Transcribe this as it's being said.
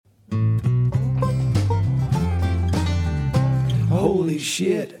Holy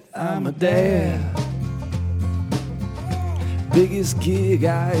shit, I'm a dad. Biggest gig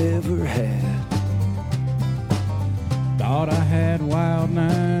I ever had. Thought I had wild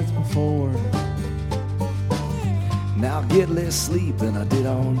nights before. Now get less sleep than I did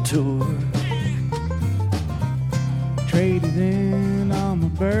on tour. Traded in all my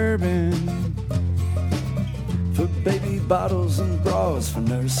bourbon For baby bottles and bras for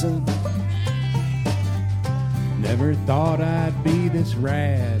nursing. Never thought I'd be this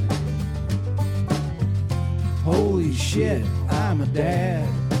rad. Holy shit, I'm a dad.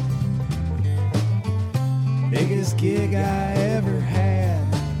 Biggest gig I ever had.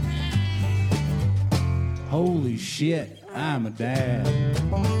 Holy shit, I'm a dad.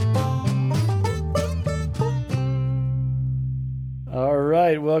 All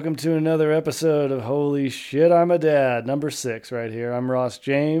right, welcome to another episode of Holy Shit, I'm a Dad, number 6 right here. I'm Ross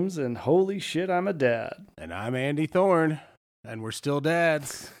James, and holy shit, I'm a dad. And I'm Andy Thorne, and we're still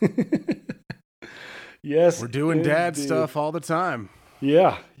dads. Yes, We're doing dad indeed. stuff all the time.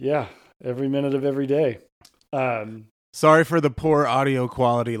 Yeah, every minute of every day. Sorry for the poor audio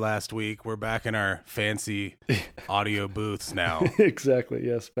quality last week. We're back in our fancy audio booths now. Exactly,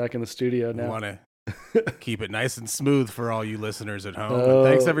 yes, back in the studio We now. want to keep it nice and smooth for all you listeners at home. And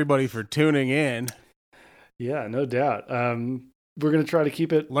thanks everybody for tuning in. Yeah, no doubt. We're going to try to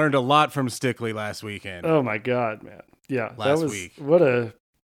keep it... Learned a lot from Stickley last weekend. Oh my God, man. Yeah, Last week. What a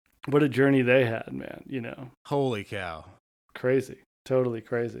journey they had, man, you know. Holy cow. Crazy, totally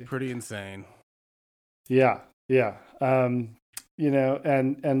crazy. Pretty insane. Yeah. You know,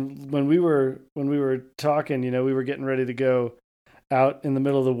 and when we were talking, you know, we were getting ready to go out in the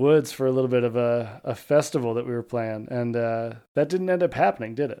middle of the woods for a little bit of a festival that we were playing, and that didn't end up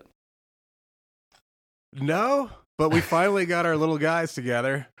happening, did it? No, but we finally got our little guys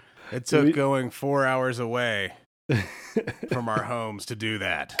together. It took going 4 hours away from our homes to do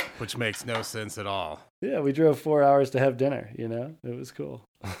that, which makes no sense at all. Yeah, we drove 4 hours to have dinner, you know? It was cool.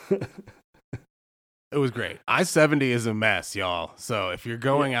 It was great. I-70 is a mess, y'all. So if you're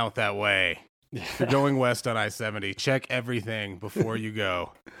going out that way, if you're going west on I-70, check everything before you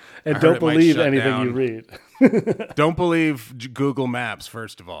go. And don't believe anything you read. Don't believe Google Maps,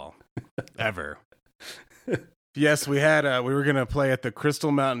 first of all, ever. Yes, we were going to play at the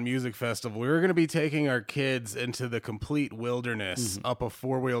Crystal Mountain Music Festival. We were going to be taking our kids into the complete wilderness up a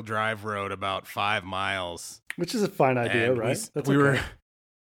 4-wheel drive road about 5 miles. Which is a fine idea, And right?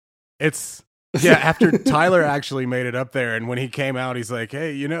 After Tyler actually made it up there, and when he came out, he's like,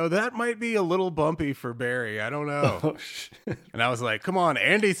 hey, you know, that might be a little bumpy for Barry. I don't know. Oh, shit. And I was like, come on,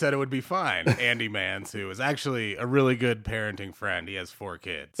 Andy said it would be fine. Andy Mans, who is actually a really good parenting friend. He has 4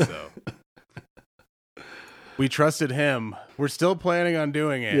 kids, so... We trusted him. We're still planning on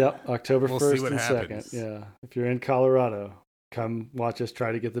doing it. Yep, October 1st and happens. 2nd. Yeah, if you're in Colorado, come watch us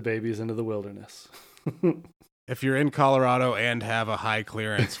try to get the babies into the wilderness. If you're in Colorado and have a high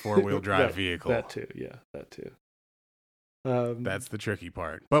clearance 4-wheel drive vehicle. That too. That's the tricky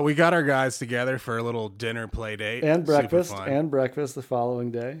part. But we got our guys together for a little dinner play date. And breakfast the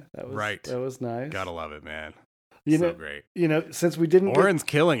following day. That was nice. Gotta love it, man. Great. You know, since we didn't Oren's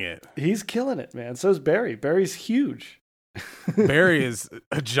killing it. He's killing it, man. So's Barry. Barry's huge. Barry is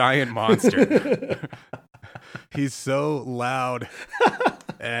a giant monster. He's so loud.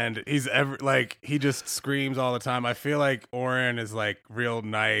 And he just screams all the time. I feel like Oren is like real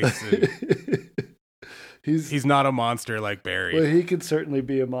nice. And he's not a monster like Barry. Well, he could certainly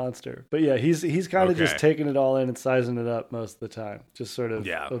be a monster. But yeah, he's kind of just taking it all in and sizing it up most of the time. Just sort of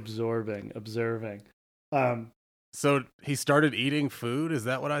observing. So he started eating food? Is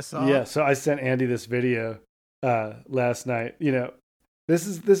that what I saw? Yeah, so I sent Andy this video last night. You know, this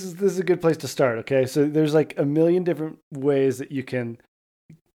is a good place to start, okay? So there's like a million different ways that you can,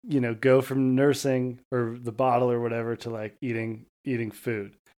 you know, go from nursing or the bottle or whatever to like eating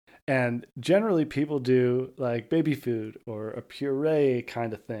food. And generally people do like baby food or a puree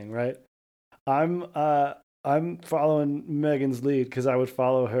kind of thing, right? I'm following Megan's lead because I would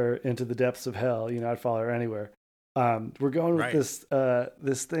follow her into the depths of hell. You know, I'd follow her anywhere. We're going with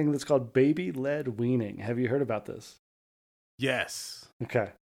this thing that's called baby-led weaning. Have you heard about this? Yes.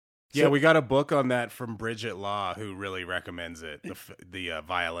 Okay. Yeah, we got a book on that from Bridget Law, who really recommends it. The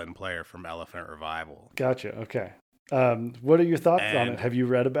violin player from Elephant Revival. Gotcha. Okay. What are your thoughts on it? Have you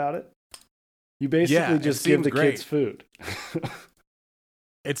read about it? You basically just give the kids food.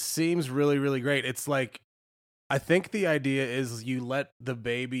 It seems really, really great. It's like, I think the idea is you let the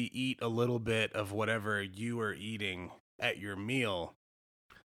baby eat a little bit of whatever you are eating at your meal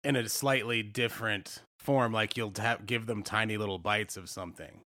in a slightly different form. Like you'll give them tiny little bites of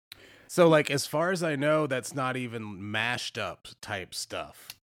something. So, like, as far as I know, that's not even mashed up type stuff.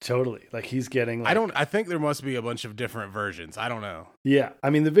 Totally. Like he's getting like, I think there must be a bunch of different versions. I don't know. yeah. I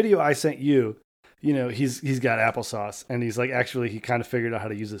mean, the video I sent you, you know, he's got applesauce and he's like, actually, he kind of figured out how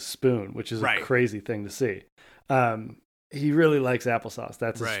to use a spoon, which is Right. a crazy thing to see. He really likes applesauce.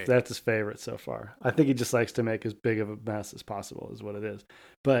 Right. That's his favorite so far. I think he just likes to make as big of a mess as possible is what it is.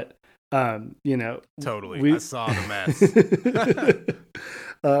 But, you know, Totally. I saw the mess.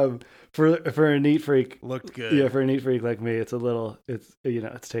 For a neat freak, Looked good. yeah, for a neat freak like me, it's you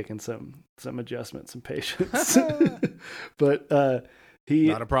know, it's taken some adjustment, some patience. But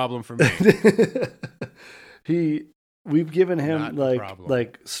Not a problem for me. we've given Not him a problem.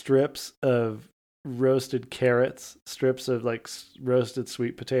 like strips of roasted carrots, strips of like roasted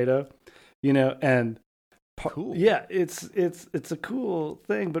sweet potato, you know, and Cool. yeah, it's a cool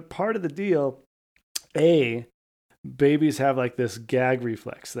thing, but part of the deal, babies have like this gag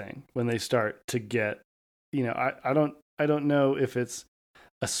reflex thing when they start to get, you know, I don't know if it's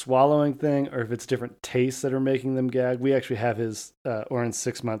a swallowing thing or if it's different tastes that are making them gag. We actually have his Oren's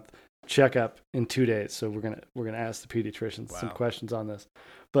 6-month checkup in 2 days, so we're gonna ask the pediatricians some Wow. questions on this.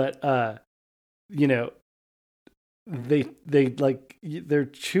 But you know, they like they're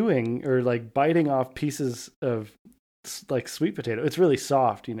chewing or like biting off pieces of like sweet potato. It's really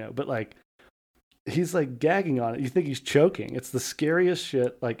soft, you know, but like he's like gagging on it. You think he's choking. It's the scariest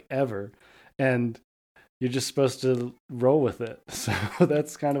shit like ever. And you're just supposed to roll with it. So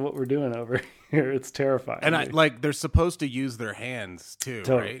that's kind of what we're doing over here. It's terrifying. And they're supposed to use their hands too,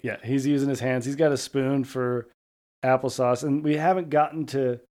 Totally. right? Yeah, he's using his hands. He's got a spoon for applesauce, and we haven't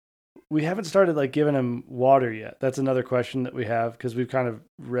started like giving him water yet. That's another question that we have because we've kind of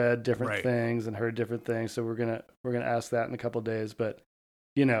read different Right. things and heard different things. So we're gonna ask that in a couple of days. But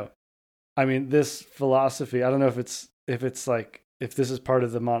you know, I mean, this philosophy. I don't know if it's like if this is part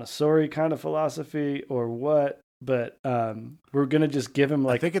of the Montessori kind of philosophy or what. But we're gonna just give him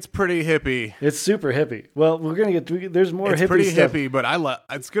I like think it's pretty hippie. it's super hippie. Well, we're gonna there's more It's hippie pretty stuff. hippie, but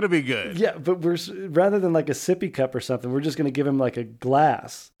it's gonna be good. Yeah, but rather than like a sippy cup or something, we're just gonna give him like a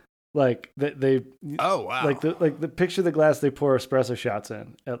glass, like they Oh wow! like the picture of the glass they pour espresso shots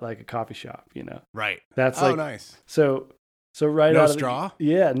in at like a coffee shop, you know. Right. That's Oh, like nice. so right No out of straw?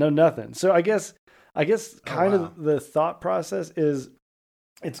 yeah, no nothing. So I guess kind wow. of the thought process is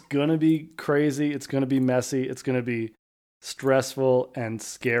it's gonna be crazy, it's gonna be messy, it's gonna be stressful and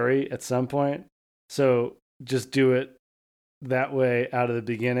scary at some point. So just do it that way out of the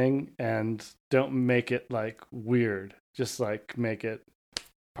beginning and don't make it like weird. Just like make it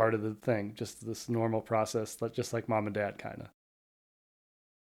part of the thing, just this normal process, just like mom and dad kind of.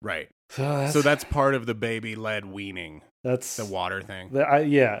 Right. So that's part of the baby-led weaning, that's the water thing.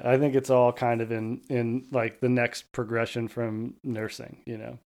 I think it's all kind of in like the next progression from nursing, you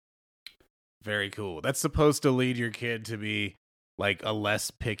know. Very cool. That's supposed to lead your kid to be like a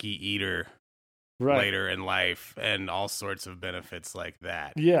less picky eater Right. later in life and all sorts of benefits like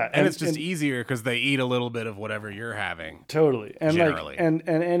that. Yeah, And it's just easier because they eat a little bit of whatever you're having. totally. And generally. like and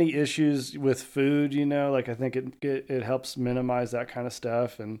any issues with food, you know, like I think it helps minimize that kind of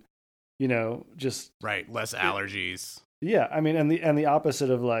stuff and you know, just Right. Less allergies. yeah, I mean and the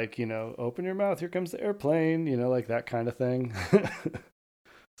opposite of like, you know, open your mouth, here comes the airplane, you know, like that kind of thing.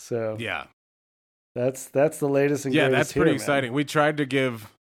 So Yeah. that's the latest and Yeah, greatest that's pretty here, man. exciting. We tried to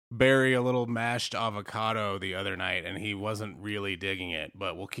give Barry a little mashed avocado the other night, and he wasn't really digging it,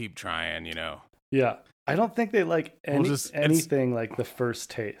 but we'll keep trying, you know. Yeah. I don't think they like It's- anything like the first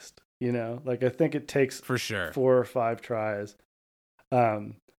taste, you know? Like I think it takes For sure. 4 or 5 tries.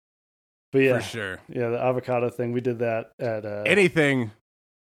 But yeah. For sure. Yeah, the avocado thing, we did that at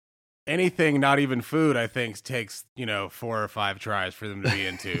Anything not even food, I think takes, 4 or 5 tries for them to be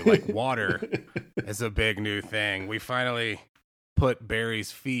into. Like water is a big new thing. We finally put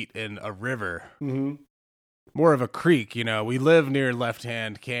Barry's feet in a river. Mhm. More of a creek, you know. We live near Left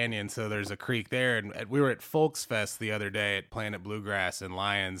Hand Canyon, so there's a creek there. And we were at Folks Fest the other day at Planet Bluegrass in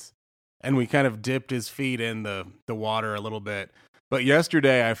Lyons, and we kind of dipped his feet in the water a little bit. But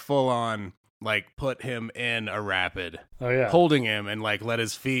yesterday, I full on put him in a rapid, Oh yeah. holding him and let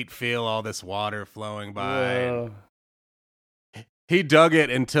his feet feel all this water flowing by. Whoa. He dug it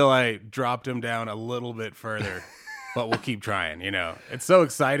until I dropped him down a little bit further. But we'll keep trying, you know. It's so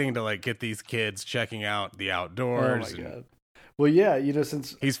exciting to get these kids checking out the Oh outdoors. my god. Well, yeah, you know,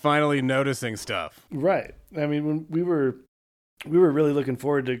 since He's finally noticing stuff. right. I mean, when we were really looking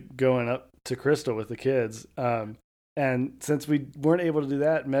forward to going up to Crystal with the kids. And since we weren't able to do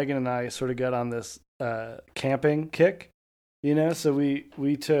that, Megan and I sort of got on this camping kick, you know. So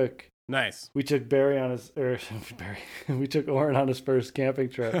we took Nice. We took Barry on his we took Oren on his first camping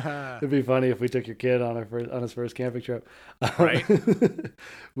trip. It'd be funny if we took your kid on his first camping trip. Right.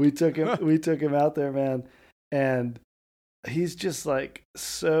 we took him out there, man, and he's just like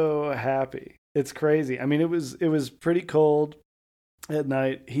so happy. It's crazy. I mean, it was pretty cold at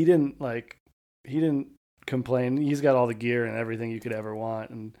night. He didn't complain. He's got all the gear and everything you could ever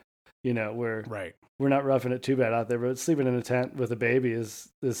want, and we're not roughing it too bad out there. But sleeping in a tent with a baby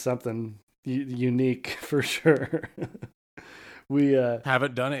is something unique for sure. We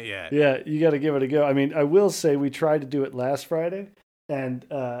haven't done it yet. Yeah, you got to give it a go. I mean, I will say we tried to do it last Friday and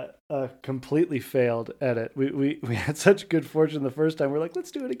completely failed at it. We had such good fortune the first time. We're like,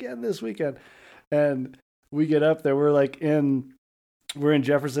 let's do it again this weekend, and we get up there. We're in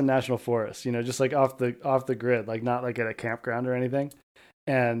Jefferson National Forest, just like off the grid, like not like at a campground or anything.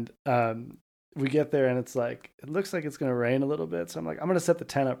 And we get there and it's like, it looks like it's going to rain a little bit. So I'm like, I'm going to set the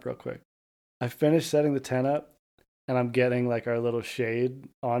tent up real quick. I finished setting the tent up and I'm getting like our little shade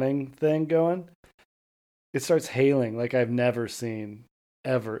awning thing going. It starts hailing like I've never seen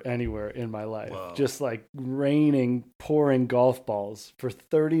ever anywhere in my life. Whoa. Just like raining, pouring golf balls for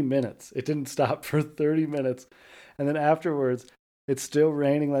 30 minutes. It didn't stop for 30 minutes. And then afterwards, it's still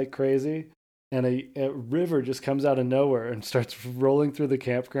raining like crazy. And a river just comes out of nowhere and starts rolling through the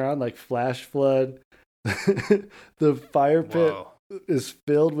campground like flash flood. The fire pit is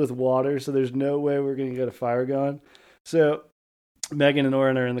filled with water, so there's no way we're going to get a fire going. So Megan and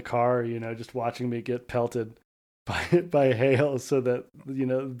Oren are in the car, just watching me get pelted by hail so that,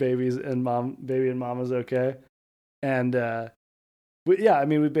 baby and mama's okay. And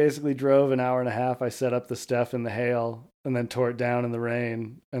we basically drove an hour and a half. I set up the stuff in the hail and then tore it down in the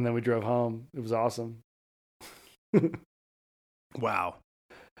rain, and then we drove home. It was awesome. Wow.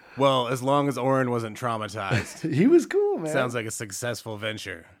 Well, as long as Oren wasn't traumatized. He was cool, man. Sounds like a successful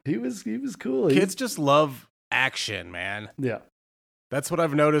venture. He was cool. Kids just love action, man. Yeah. That's what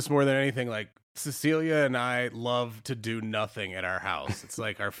I've noticed more than anything. Like, Cecilia and I love to do nothing at our house. It's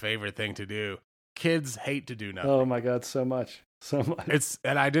like our favorite thing to do. Kids hate to do nothing. Oh my God, so much.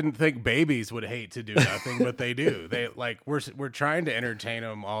 And I didn't think babies would hate to do nothing, but they do. They like we're trying to entertain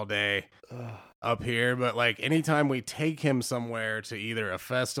them all day up here, but like anytime we take him somewhere to either a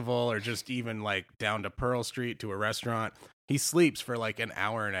festival or just even like down to Pearl Street to a restaurant, he sleeps for like an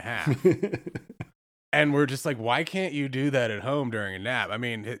hour and a half. And we're just like, why can't you do that at home during a nap? I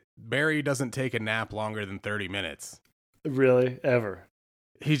mean, Barry doesn't take a nap longer than 30 minutes. Really? Ever?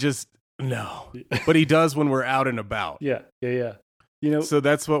 He just no, but he does when we're out and about. Yeah. So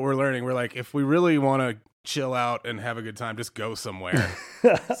that's what we're learning. We're like, if we really want to chill out and have a good time, just go somewhere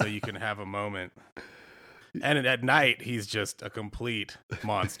so you can have a moment. And at night, he's just a complete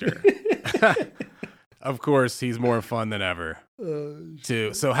monster. Of course, he's more fun than ever,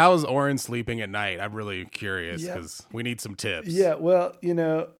 too. So how's Oren sleeping at night? I'm really curious because we need some tips. Yeah, well,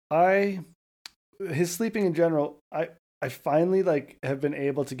 his sleeping in general, I finally have been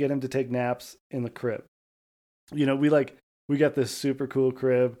able to get him to take naps in the crib. We got this super cool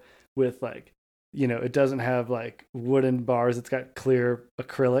crib with it doesn't have wooden bars. It's got clear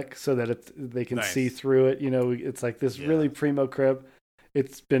acrylic so that they can see through it. It's like this really primo crib.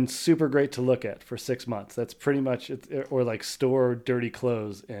 It's been super great to look at for 6 months. That's pretty much it. Or store dirty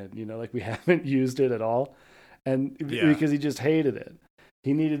clothes in, we haven't used it at all. And because he just hated it.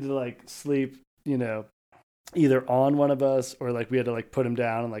 He needed to sleep, either on one of us or we had to put him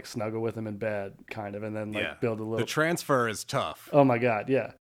down and snuggle with him in bed kind of, and then build a little. The transfer is tough. Oh my God.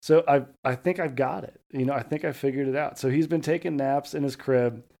 Yeah. So I think I've got it. I think I figured it out. So he's been taking naps in his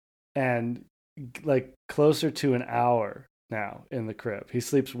crib and closer to an hour now in the crib. He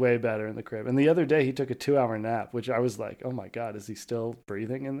sleeps way better in the crib. And the other day he took a 2-hour nap, which I was like, oh my God, is he still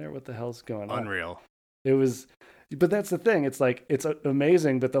breathing in there? What the hell's going on? Unreal. It was, but that's the thing. It's it's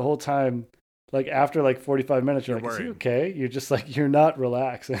amazing. But the whole time, after 45 minutes, you're like, is he okay? You're just you're not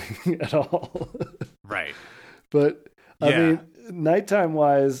relaxing at all. Right. But I mean, nighttime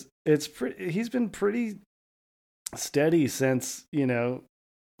wise, he's been pretty steady since,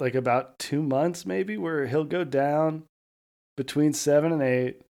 about 2 months maybe, where he'll go down between 7 and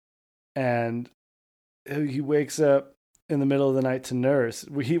 8 and he wakes up in the middle of the night to nurse.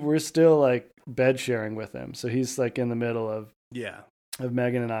 We're still bed sharing with him. So he's in the middle of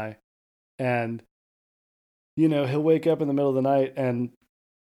Megan and I. And, he'll wake up in the middle of the night and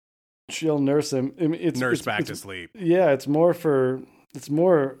she'll nurse him. I mean, it's back to sleep. Yeah. It's a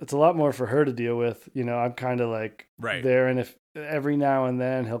lot more for her to deal with. I'm kind of there. And if every now and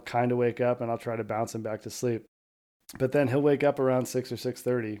then he'll kind of wake up and I'll try to bounce him back to sleep, but then he'll wake up around 6 or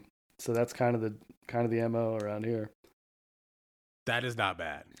 6:30. So that's kind of the MO around here. That is not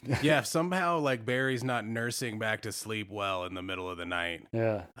bad. Yeah, if somehow like Barry's not nursing back to sleep well in the middle of the night,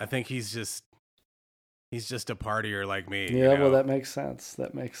 Yeah. I think he's just a partier like me. Yeah, you know? well, that makes sense.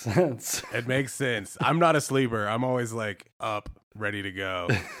 That makes sense. It makes sense. I'm not a sleeper. I'm always like up, ready to go,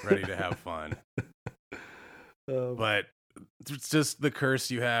 ready to have fun. But it's just the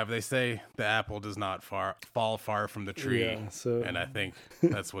curse you have. They say the apple does not fall far from the tree, Yeah, so and I think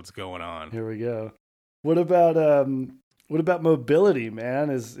that's what's going on. here we go. What about mobility, man?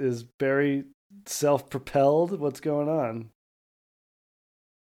 Is Barry self-propelled? What's going on?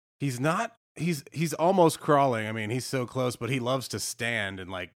 He's not. He's almost crawling. I mean, he's so close, but he loves to stand and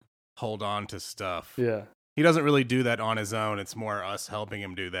like hold on to stuff. Yeah, He doesn't really do that on his own. It's more us helping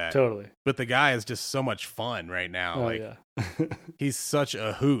him do that. totally. But the guy is just so much fun right now. Oh, like yeah. he's such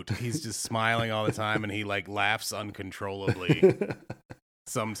a hoot. He's just smiling all the time, and he like laughs uncontrollably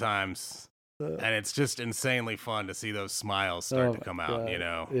sometimes. And it's just insanely fun to see those smiles start to come out, you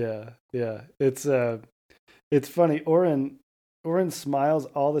know? Yeah. It's funny. Oren smiles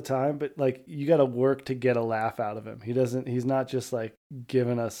all the time, but like you got to work to get a laugh out of him. He's not just like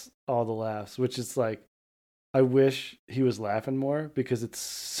giving us all the laughs, which is like, I wish he was laughing more because it's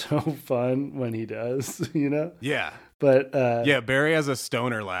so fun when he does, you know? Yeah. But yeah, Barry has a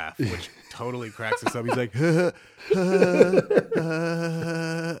stoner laugh, which totally cracks us up. He's like,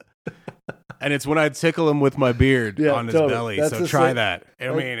 and it's when I tickle him with my beard on his belly. That's so try that. I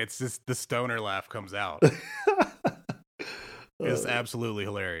mean, it's just the stoner laugh comes out. It's absolutely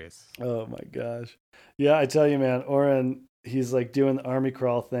hilarious. Oh my gosh. Yeah, I tell you, man, Oren, he's like doing the army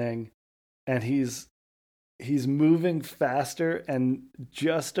crawl thing, and he's moving faster and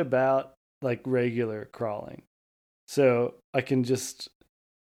just about like regular crawling. So I can just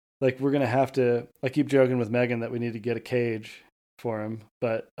like, we're going to have to, I keep joking with Megan that we need to get a cage for him,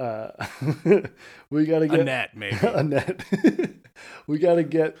 but we got to get a net, maybe a net. We got to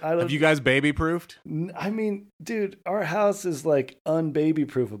get, have you guys baby proofed? I mean, dude, our house is like unbaby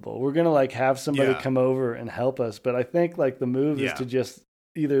proofable. We're going to like have somebody come over and help us. But I think like the move is to just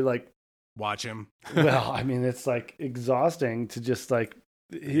either like watch him. Well, I mean, it's like exhausting to just like,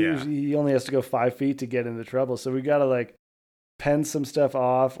 he only has to go 5 feet to get into trouble. So we got to like pen some stuff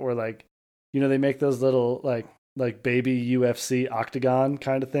off, or like, you know, they make those little like baby UFC octagon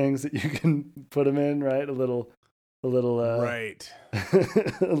kind of things that you can put them in, right? A little right.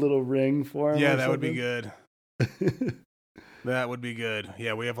 A little ring for him. Yeah, that would be good. That would be good.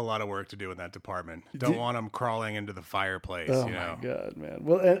 Yeah, we have a lot of work to do in that department. Don't want them crawling into the fireplace. Oh you know? My god, man.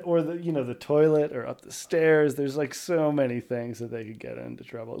 Well, or the toilet or up the stairs. There's like so many things that they could get into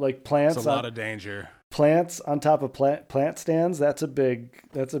trouble. Like plants. It's a lot of danger. Plants on top of plant stands. That's a big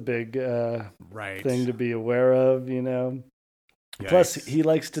right thing to be aware of. You know. Yikes. Plus, he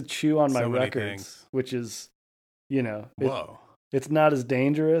likes to chew on my records, which is, you know, it's not as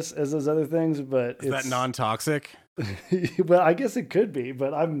dangerous as those other things, but is that non-toxic? Well, I guess it could be,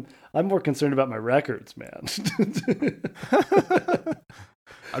 but I'm more concerned about my records, man.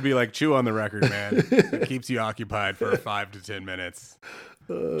 I'd be like, chew on the record, man. It keeps you occupied for 5 to 10 minutes.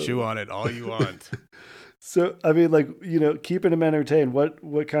 Chew on it all you want. So, I mean, like, you know, keeping him entertained.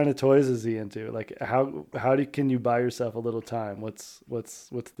 What kind of toys is he into? Like, can you buy yourself a little time? What's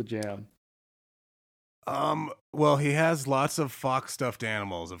the jam? Well, he has lots of fox stuffed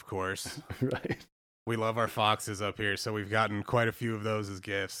animals, of course. Right. We love our foxes up here, so we've gotten quite a few of those as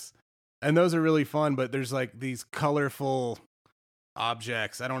gifts. And those are really fun, but there's like these colorful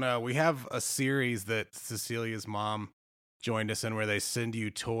objects. I don't know. We have a series that Cecilia's mom joined us in where they send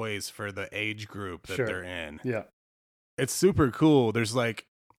you toys for the age group that they're in. Yeah. It's super cool. There's like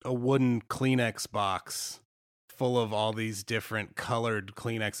a wooden Kleenex box full of all these different colored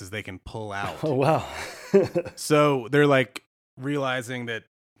Kleenexes they can pull out. Oh, wow. So they're like realizing that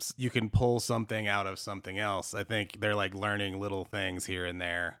you can pull something out of something else. I think they're like learning little things here and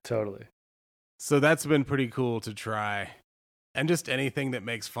there. Totally. So that's been pretty cool to try. And just anything that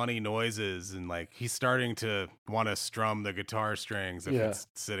makes funny noises, and like he's starting to want to strum the guitar strings if it's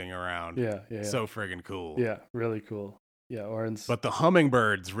sitting around. Yeah. So friggin' cool. Yeah, really cool. Yeah, Oren's. But the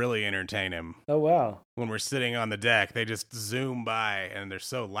hummingbirds really entertain him. Oh, wow. When we're sitting on the deck, they just zoom by and they're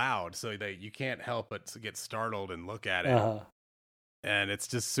so loud, so you can't help but to get startled and look at it. Uh-huh. And it's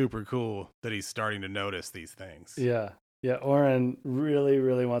just super cool that he's starting to notice these things. Yeah. Yeah. Oren really,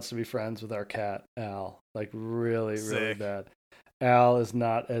 really wants to be friends with our cat, Al. Like really, really bad. Al is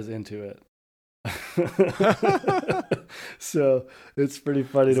not as into it. So it's pretty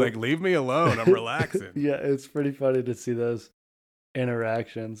funny. He's like, leave me alone. I'm relaxing. Yeah. It's pretty funny to see those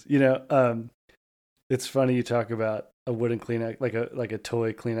interactions. You know, it's funny you talk about a wooden Kleenex, like a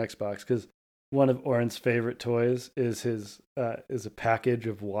toy Kleenex box, because one of Oren's favorite toys is is a package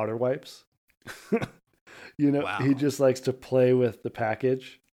of water wipes. Wow. He just likes to play with the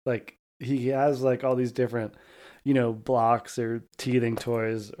package. Like he has like all these different, blocks or teething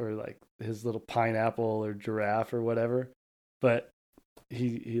toys or like his little pineapple or giraffe or whatever. But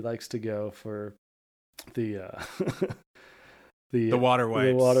he likes to go for the the water wipes.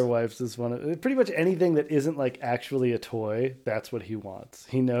 The water wipes is one of pretty much anything that isn't like actually a toy. That's what he wants.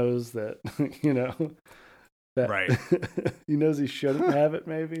 He knows that, that Right. he knows he shouldn't have it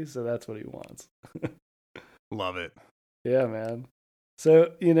maybe. So that's what he wants. Love it. Yeah, man.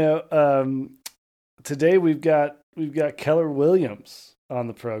 So, today we've got Keller Williams on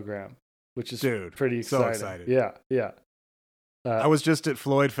the program, which is pretty exciting. So excited. Yeah. I was just at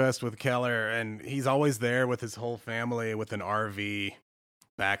Floyd Fest with Keller, and he's always there with his whole family with an RV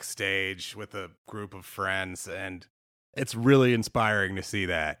backstage with a group of friends, and it's really inspiring to see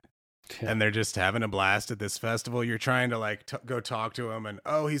that. Yeah. And they're just having a blast at this festival. You're trying to like go talk to him, and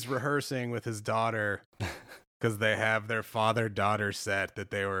he's rehearsing with his daughter because they have their father-daughter set that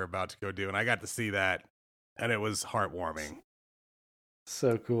they were about to go do, and I got to see that, and it was heartwarming.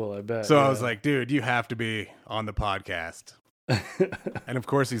 So cool, I bet. So I was like, dude, you have to be on the podcast. And of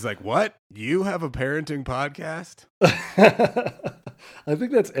course he's like, what? You have a parenting podcast? I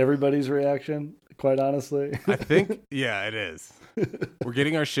think that's everybody's reaction, quite honestly. I think, yeah, it is. We're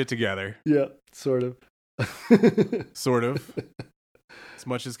getting our shit together. Yeah, sort of. Sort of. As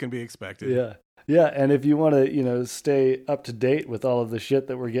much as can be expected. Yeah. Yeah, and if you want to, stay up to date with all of the shit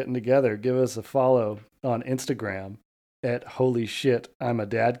that we're getting together, give us a follow on Instagram at Holy Shit, I'm a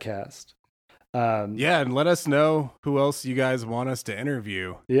Dadcast. Yeah, and let us know who else you guys want us to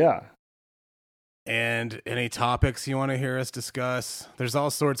interview. Yeah. And any topics you want to hear us discuss. There's all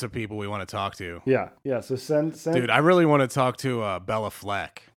sorts of people we want to talk to. Yeah. So send. Dude, I really want to talk to Bella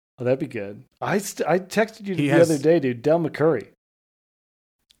Fleck. Oh, that'd be good. I texted you the other day, dude. Del McCurry.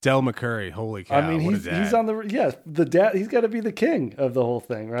 Del McCurry, holy cow! I mean, he's on the dad. He's got to be the king of the whole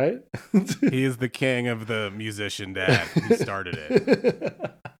thing, right? He is the king of the musician dad. He started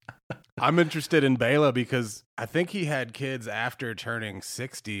it. I'm interested in Bela because I think he had kids after turning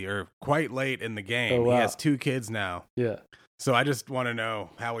 60 or quite late in the game. Oh, wow. He has 2 kids now. Yeah. So I just want to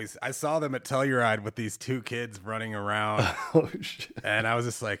know how I saw them at Telluride with these 2 kids running around. Oh, shit. And I was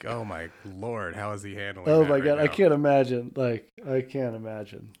just like, oh my Lord, how is he handling Oh that my right God. now? I can't imagine.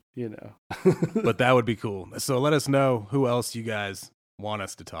 But that would be cool. So let us know who else you guys want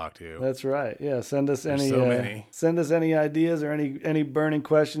us to talk to. That's right. Yeah. Send us There's any so many. Send us any ideas or any burning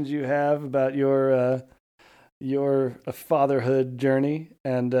questions you have about your fatherhood journey.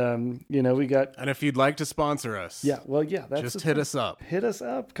 And we got. And if you'd like to sponsor us, that's just hit us up. Hit us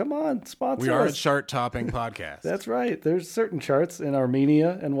up. Come on, sponsor us. We are a chart topping podcast. That's right. There's certain charts in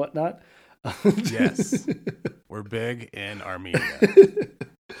Armenia and whatnot. Yes, we're big in Armenia.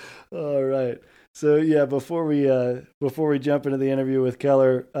 All right. So yeah, before we jump into the interview with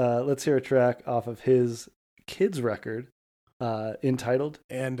Keller, let's hear a track off of his kids record, entitled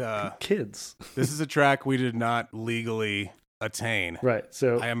 "Kids." This is a track we did not legally attain. Right.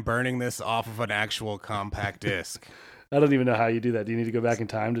 So I am burning this off of an actual compact disc. I don't even know how you do that. Do you need to go back in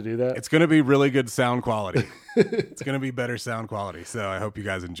time to do that? It's going to be really good sound quality. It's going to be better sound quality. So I hope you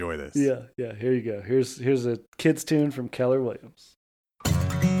guys enjoy this. Yeah. Here you go. Here's a kids tune from Keller Williams.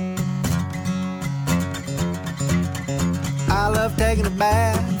 I love taking a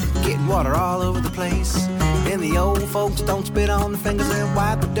bath, getting water all over the place. And the old folks don't spit on the fingers and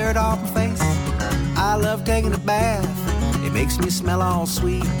wipe the dirt off my face. I love taking a bath, it makes me smell all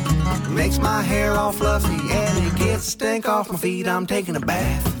sweet. It makes my hair all fluffy and it gets the stink off my feet. I'm taking a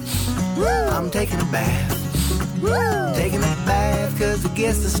bath, I'm taking a bath. Taking a bath cause it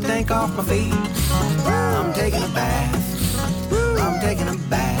gets the stink off my feet. I'm taking a bath, I'm taking a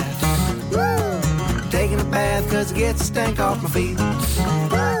bath. Taking a bath cause it gets the stink off my feet.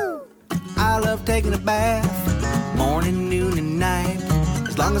 I love taking a bath, morning, noon, and night.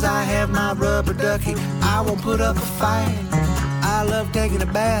 As long as I have my rubber ducky, I won't put up a fight. I love taking a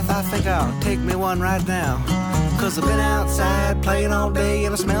bath, I think I'll take me one right now. Cause I've been outside playing all day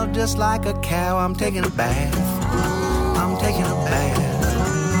and I smell just like a cow. I'm taking a bath, I'm taking a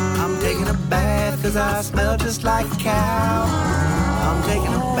bath. I'm taking a bath cause I smell just like a cow. I'm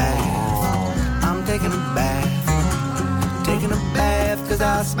taking a bath, I'm taking a bath. Taking a bath cause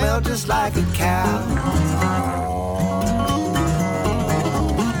I smell just like a cow.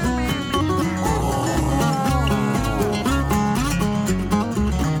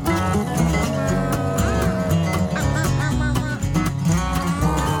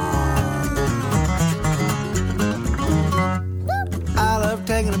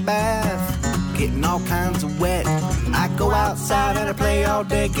 Taking a bath, outside and I play all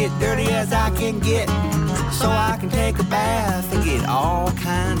day, get dirty as I can get, so I can take a bath and get all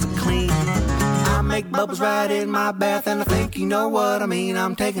kinds of clean. I make bubbles right in my bath, and I think you know what I mean.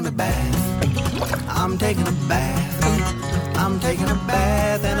 I'm taking a bath. I'm taking a bath. I'm taking a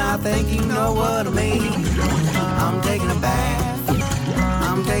bath, and I think you know what I mean. I'm taking a bath.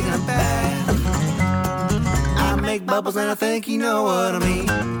 I'm taking a bath. I make bubbles, and I think you know what I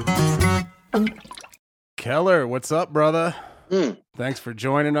mean. Keller, what's up, brother? Thanks for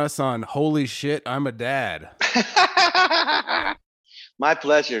joining us on Holy Shit, I'm a Dad. My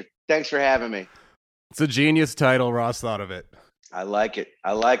pleasure. Thanks for having me. It's a genius title. Ross thought of it. I like it.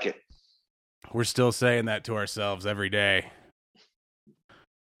 I like it. We're still saying that to ourselves every day.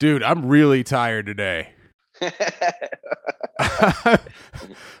 Dude, I'm really tired today.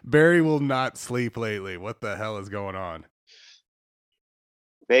 Barry will not sleep lately. What the hell is going on?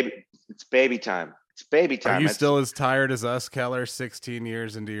 Baby, it's baby time. It's baby time. Are you still as tired as us, Keller, 16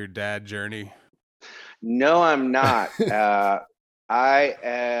 years into your dad journey? No, I'm not. I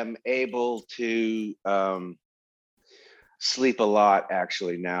am able to sleep a lot,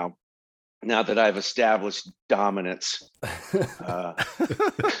 actually, now that I've established dominance.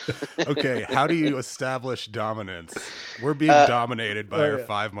 Okay, how do you establish dominance? We're being dominated by our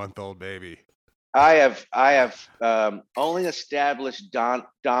 5-month-old baby. I have only established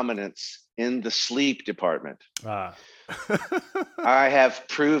dominance in the sleep department. I have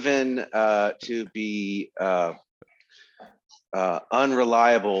proven to be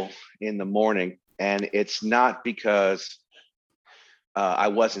unreliable in the morning, and it's not because I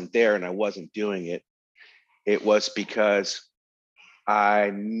wasn't there and I wasn't doing it. It was because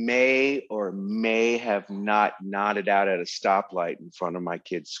I may or may have not nodded out at a stoplight in front of my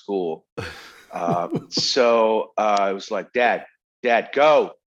kid's school. So I was like, Dad,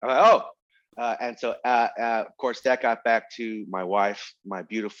 go. I'm like, and so, of course, that got back to my wife, my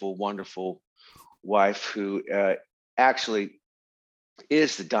beautiful, wonderful wife, who actually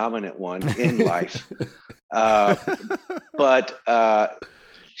is the dominant one in life. But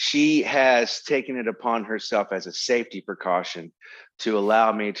she has taken it upon herself as a safety precaution to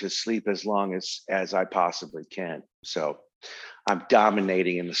allow me to sleep as long as I possibly can. So I'm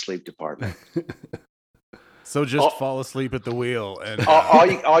dominating in the sleep department. So just fall asleep at the wheel, and all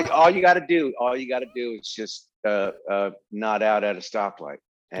you got to do is just nod out at a stoplight,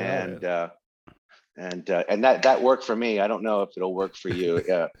 and that worked for me. I don't know if it'll work for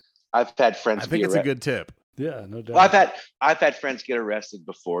you. I've had friends. I think it's a good tip. Yeah, no doubt. Well, I've had friends get arrested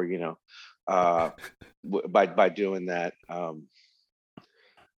before, by doing that.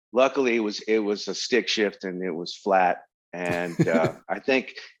 Luckily, it was a stick shift and it was flat. And I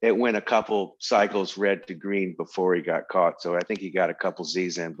think it went a couple cycles red to green before he got caught. So I think he got a couple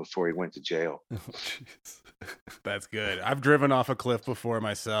Z's in before he went to jail. Oh, jeez. That's good. I've driven off a cliff before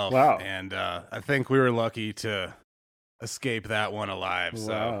myself. Wow. And I think we were lucky to escape that one alive.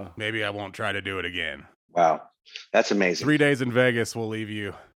 So Wow. maybe I won't try to do it again. Wow. That's amazing. 3 days in Vegas will leave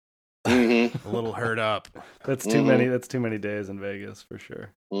you Mm-hmm. a little hurt up. That's too many. That's too many days in Vegas for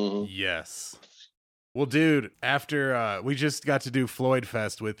sure. Mm-hmm. Yes. Well, dude, after we just got to do Floyd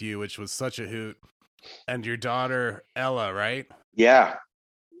Fest with you, which was such a hoot, and your daughter Ella, right? Yeah.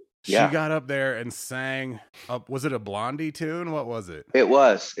 She got up there and sang. Was it a Blondie tune? What was it? It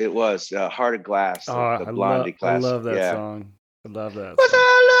was Heart of Glass. The Blondie classic. I love that Yeah. song. I love that. What's Song.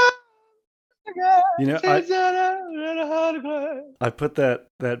 our love? You know, Heart of Glass. I put that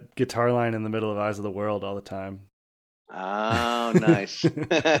guitar line in the middle of Eyes of the World all the time. Oh, nice. Phil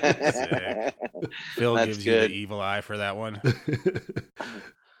That's gives you good. the evil eye for that one.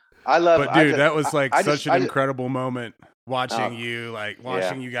 I love. But dude, that was like I such just- an incredible moment watching you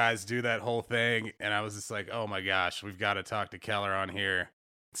yeah. you guys do that whole thing, and I was just like, oh my gosh, we've got to talk to Keller on here.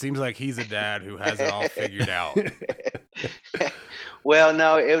 It seems like he's a dad who has it all figured out. Well,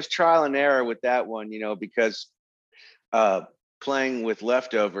 no, it was trial and error with that one, because playing with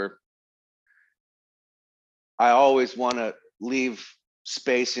Leftover, I always want to leave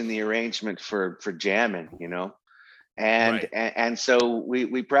space in the arrangement for jamming, and Right. and so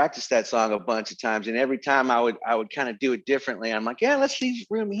we practiced that song a bunch of times, and every time I would kind of do it differently. I'm like, yeah, let's leave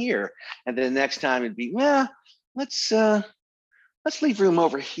room here, and then the next time it'd be, well, let's leave room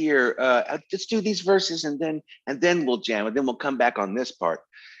over here. Let's do these verses, and then we'll jam, and then we'll come back on this part.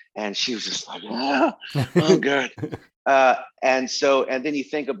 And she was just like, oh God. And then you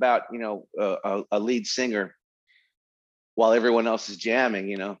think about, a lead singer while everyone else is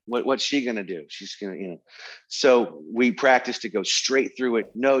jamming, what's she going to do? She's going to, so we practice to go straight through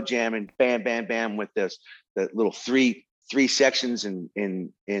it. No jamming, bam, bam, bam, with the little three sections in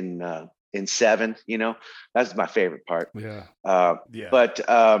in 7. You know, that's my favorite part. Yeah. Yeah. But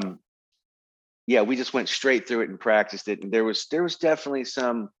yeah, we just went straight through it and practiced it, and there was definitely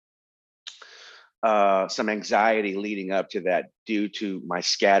some anxiety leading up to that due to my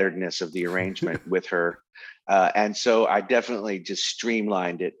scatteredness of the arrangement with her. And so I definitely just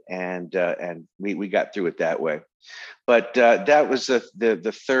streamlined it, and we got through it that way. But that was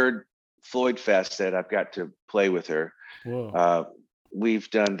the third Floyd Fest that I've got to play with her. Whoa. We've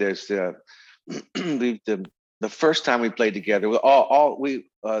done the first time we played together.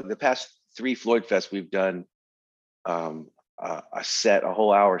 The past 3 Floyd Fests we've done a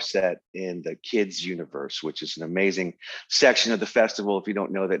whole hour set in the Kids Universe, which is an amazing section of the festival. If you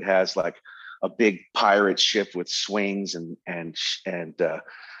don't know, that has like a big pirate ship with swings and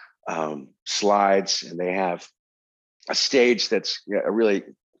slides, and they have a stage that's a really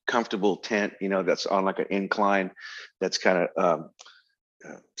comfortable tent, you know, that's on like an incline, that's kind of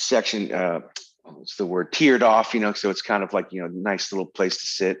section, what's the word, tiered off, you know, so it's kind of like, you know, nice little place to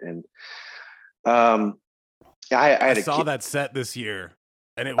sit. And I saw that set this year,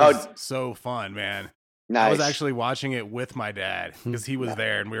 and it was so fun, man. Nice. I was actually watching it with my dad because he was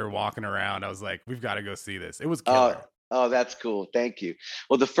there, and we were walking around. I was like, we've got to go see this. It was killer. Oh, that's cool. Thank you.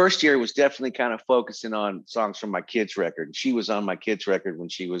 Well, the first year was definitely kind of focusing on songs from my kids' record. She was on my kids' record when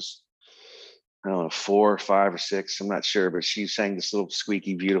she was, I don't know, 4 or 5 or 6. I'm not sure, but she sang this little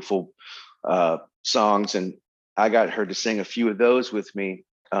squeaky, beautiful songs. And I got her to sing a few of those with me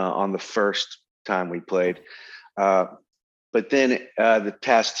on the first time we played. But then the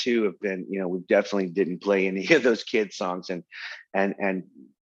past 2 have been, you know, we definitely didn't play any of those kids' songs, and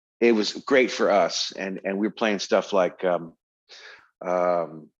it was great for us. And we were playing stuff like The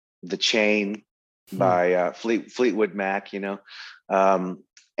Chain by Fleetwood Mac, you know,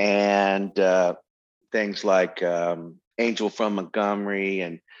 and things like Angel from Montgomery,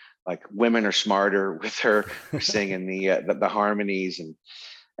 and like Women Are Smarter with her singing the harmonies,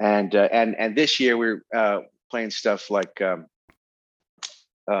 and this year we're playing stuff like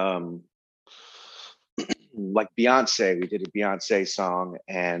Beyonce. We did a Beyonce song,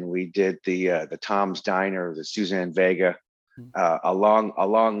 and we did the Tom's Diner, the Suzanne Vega,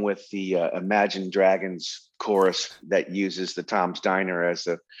 along with the Imagine Dragons chorus that uses the Tom's Diner as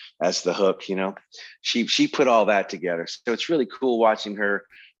the hook. You know, she put all that together, so it's really cool watching her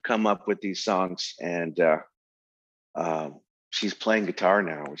come up with these songs, and she's playing guitar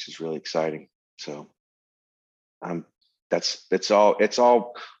now, which is really exciting. So it's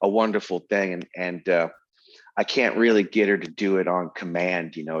all a wonderful thing, and I can't really get her to do it on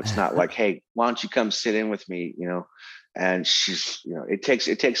command. You know, it's not like, hey, why don't you come sit in with me? You know, and she's, you know, it takes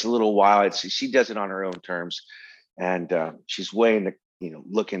a little while. She does it on her own terms, and she's way into, you know,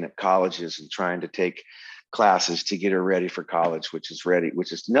 looking at colleges and trying to take classes to get her ready for college, which is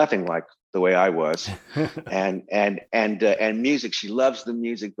nothing like the way I was. and music, she loves the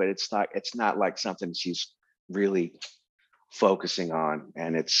music, but it's not like something she's really focusing on,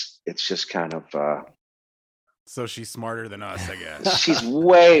 and it's just kind of so she's smarter than us, I guess. She's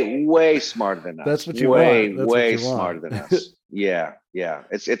way smarter than us. That's what you want. That's way what you smarter want. than us. Yeah.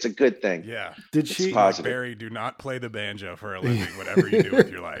 It's a good thing. Yeah. Did It's she positive. Barry, do not play the banjo for a living, whatever you do with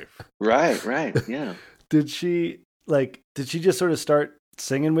your life. Right. Yeah. did she just sort of start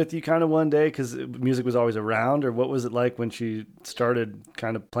singing with you kind of one day because music was always around, or what was it like when she started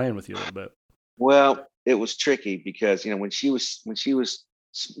kind of playing with you a little bit? Well, it was tricky because, you know, when she was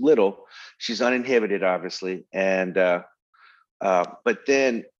little, she's uninhibited, obviously, and but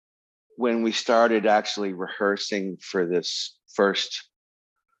then when we started actually rehearsing for this first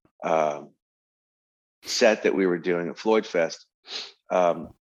set that we were doing at Floyd Fest,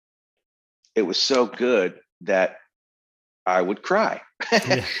 it was so good that I would cry.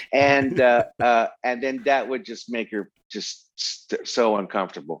 Yeah. and then that would just make her just so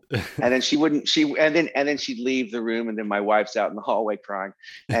uncomfortable. And then and then she'd leave the room, and then my wife's out in the hallway crying.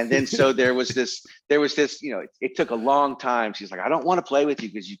 And then so there was this, you know, it took a long time. She's like, I don't want to play with you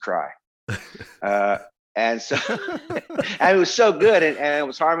because you cry. And so and it was so good, and I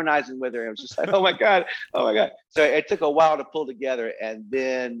was harmonizing with her. It was just like, oh my god. So it took a while to pull together, and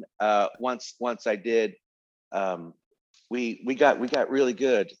then once I did, we got really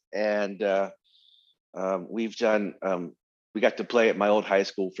good, and we've done. We got to play at my old high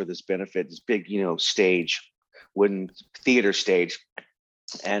school for this benefit, this big, you know, stage, wooden theater stage,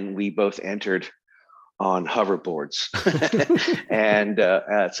 and we both entered on hoverboards, and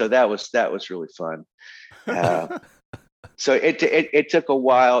so that was really fun. So it took a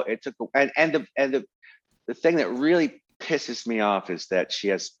while. The thing that really pisses me off is that she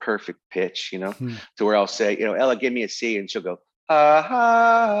has perfect pitch, you know, to where I'll say, you know, Ella, give me a C, and she'll go,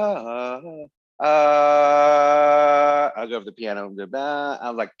 I'll go over the piano. I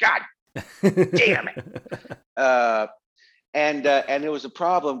was like, God damn it. And it was a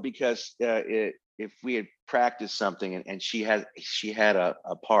problem because if we had practiced something and she had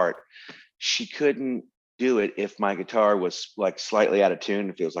a part, she couldn't do it if my guitar was like slightly out of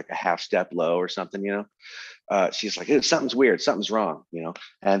tune, if it was like a half step low or something, she's like, something's weird, something's wrong,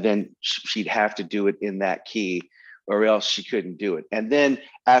 and then she'd have to do it in that key or else she couldn't do it. And then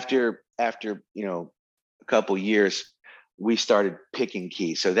after a couple years, we started picking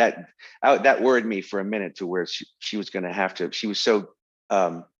keys. So that worried me for a minute, to where she was going to have to, she was so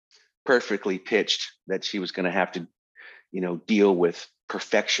perfectly pitched that she was going to have to, deal with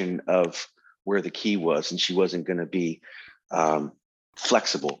perfection of where the key was, and she wasn't going to be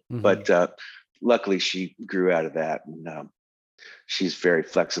flexible. Mm-hmm. But luckily she grew out of that, and she's very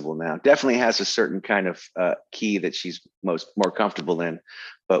flexible now. Definitely has a certain kind of key that she's more comfortable in,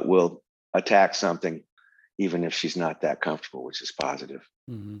 but will attack something even if she's not that comfortable, which is positive.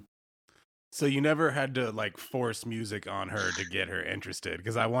 Mm-hmm. So you never had to like force music on her to get her interested?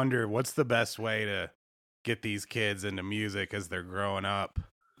 Because I wonder, what's the best way to get these kids into music as they're growing up?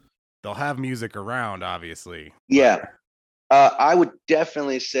 They'll have music around, obviously. Yeah. I would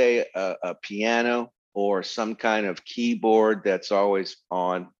definitely say a piano or some kind of keyboard that's always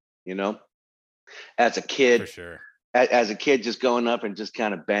on, as a kid. For sure. As a kid, just going up and just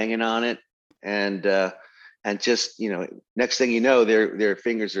kind of banging on it. And just, next thing you know, their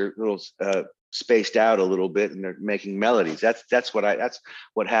fingers are a little spaced out a little bit, and they're making melodies. That's what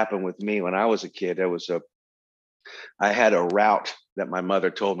happened with me when I was a kid. I had a route that my mother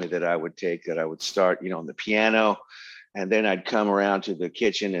told me that I would take, that I would start, on the piano, and then I'd come around to the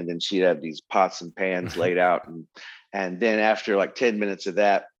kitchen, and then she'd have these pots and pans laid out. And then after like 10 minutes of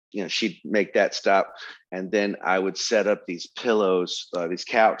that, she'd make that stop. And then I would set up these pillows, these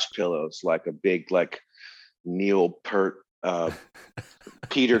couch pillows, like a big, like Neil Peart,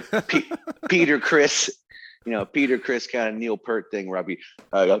 Peter Criss, Peter Criss kind of Neil Peart thing, where I'd be,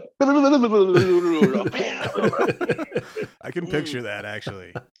 I can picture that,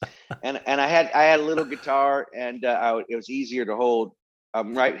 actually. And I had a little guitar, and it was easier to hold.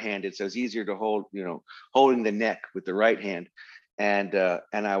 I'm right-handed, so it's easier to hold, holding the neck with the right hand, and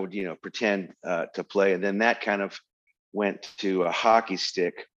I would, pretend to play, and then that kind of went to a hockey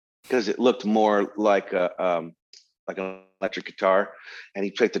stick, because it looked more like an electric guitar, and he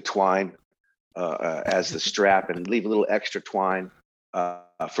picked the twine as the strap, and leave a little extra twine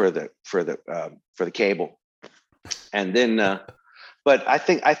for the cable. And then, but I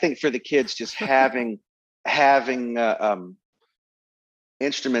think for the kids, just having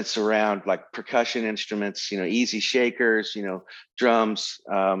instruments around, like percussion instruments, easy shakers, drums,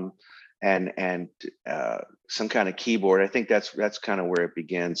 and some kind of keyboard. I think that's kind of where it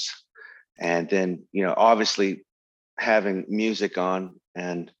begins. And then, obviously having music on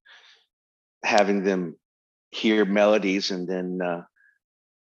and having them hear melodies, and then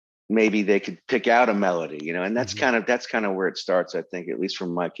maybe they could pick out a melody, and that's kind of where it starts, I think, at least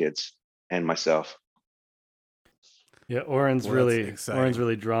from my kids and myself. Yeah, Oren's really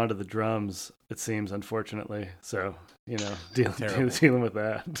drawn to the drums, it seems, unfortunately. So, dealing with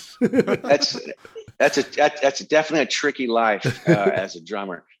that. That's definitely a tricky life as a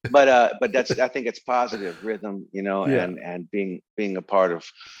drummer. But I think it's positive rhythm, and being a part of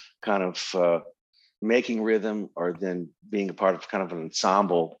kind of making rhythm, or then being a part of kind of an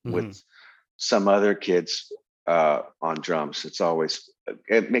ensemble with some other kids on drums.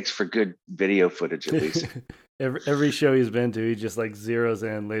 It makes for good video footage, at least. Every show he's been to, he just like zeroes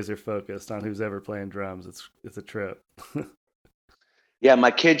in, laser focused on who's ever playing drums. It's a trip. Yeah, my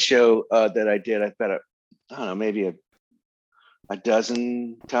kid show that I did, I bet I don't know, maybe a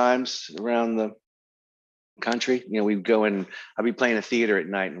dozen times around the country. We'd go in. I'd be playing a theater at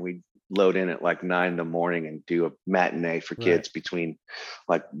night, and we'd load in at like 9 a.m. and do a matinee for kids between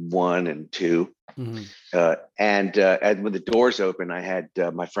like 1 and 2. Mm-hmm. And when the doors open, I had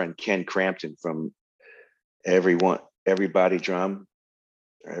my friend Ken Crampton from Everybody Drum.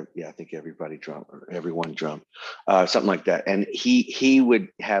 I think Everybody Drum, or Everyone Drum, something like that. And he would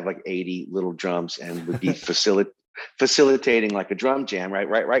have like 80 little drums, and would be facilitating like a drum jam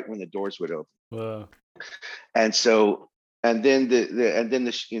right when the doors would open. Wow. And so, and then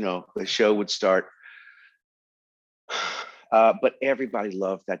the show would start. But everybody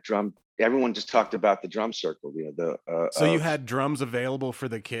loved that drum. Everyone just talked about the drum circle. So you had drums available for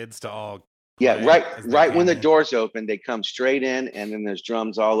the kids to all. Yeah, right when the doors open, they come straight in, and then there's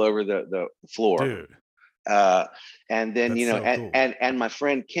drums all over the floor. Dude. And then That's so cool. and my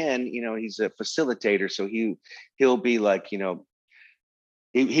friend Ken, he's a facilitator, so he'll be like,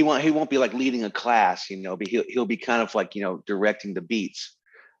 he won't be like leading a class, but he'll be kind of like, directing the beats,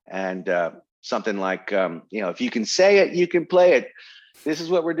 and something like, if you can say it, you can play it. This is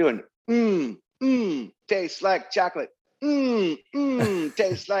what we're doing. Tastes like chocolate.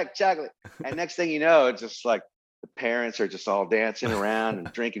 Tastes like chocolate. And next thing you know, it's just like the parents are just all dancing around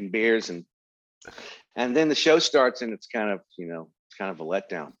and drinking beers, and then the show starts, and it's kind of a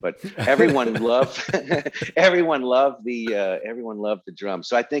letdown. But everyone loved everyone loved the drums.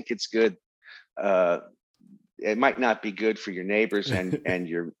 So I think it's good. It might not be good for your neighbors and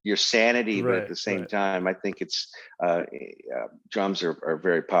your sanity, but at the same time, I think it's drums are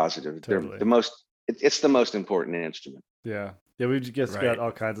very positive. Totally. They're it's the most important instrument. Yeah. We've just got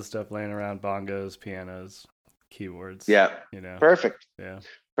all kinds of stuff laying around: bongos, pianos, keyboards. Yeah. Perfect. Yeah.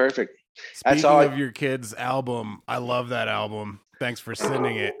 Perfect. Speaking of your kid's album, I love that album. Thanks for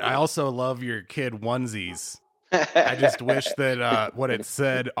sending it. I also love your kid onesies. I just wish that what it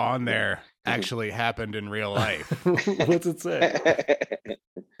said on there actually happened in real life. What's it say?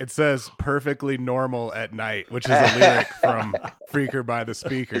 It says "perfectly normal at night," which is a lyric from "Freaker by the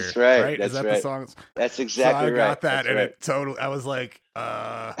Speaker." That's right. Right? That's is that right. the song? That's exactly right. So I got that, That's and right. it totally. I was like,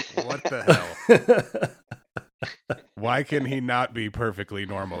 what the hell? Why can he not be perfectly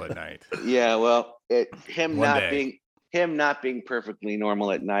normal at night? Yeah, well, him One not day. being perfectly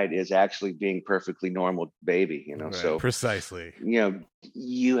normal at night is actually being perfectly normal baby. Right. So Precisely.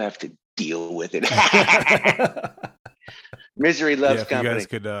 you have to deal with it. Misery loves If company. you guys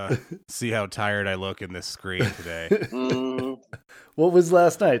could see how tired I look in this screen today. Mm, What was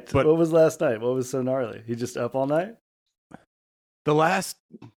last night? But- What was last night? What was so gnarly? He just up all night? The last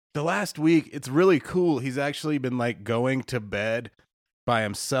week, it's really cool. He's actually been like going to bed by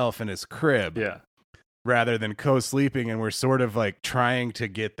himself in his crib. Yeah. Rather than co-sleeping, and we're sort of like trying to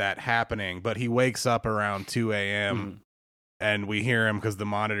get that happening, but he wakes up around 2 a.m. and we hear him because the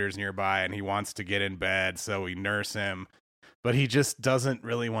monitor's nearby, and he wants to get in bed, so we nurse him, but he just doesn't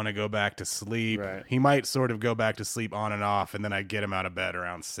really want to go back to sleep. Right. He might sort of go back to sleep on and off, and then I get him out of bed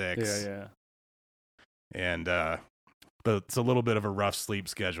around 6. Yeah. And but it's a little bit of a rough sleep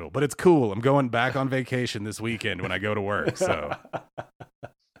schedule, but it's cool. I'm going back on vacation this weekend when I go to work, so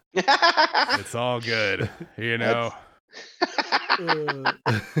it's all good, Yeah,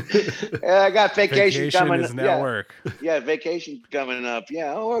 I got vacation coming. is now work. Yeah, vacation coming up.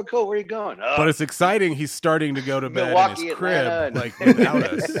 Yeah. Oh, cool. Where are you going? Oh, But it's exciting. He's starting to go to bed Milwaukee, in his crib, Atlanta. like without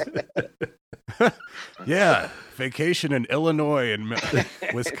us. Yeah, vacation in Illinois and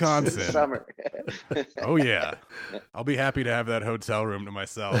Wisconsin. Summer. Oh yeah, I'll be happy to have that hotel room to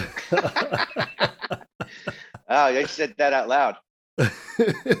myself. Oh, they said that out loud.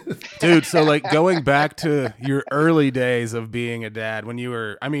 Dude, so like going back to your early days of being a dad, when you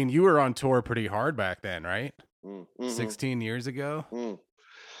were on tour pretty hard back then, right? Mm-hmm. 16 years ago.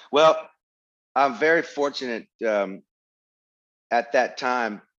 Well, I'm very fortunate. At that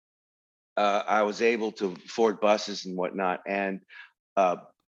time, I was able to afford buses and whatnot, and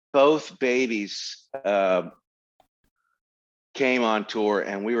both babies came on tour,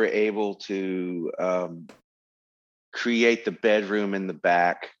 and we were able to create the bedroom in the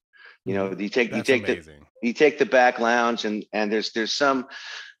back. You take the back lounge, and there's some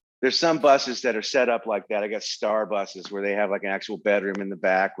buses that are set up like that. I got Star buses where they have like an actual bedroom in the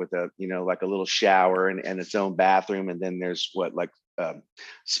back with a like a little shower and its own bathroom, and then there's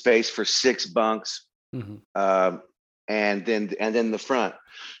space for 6 bunks, and then the front.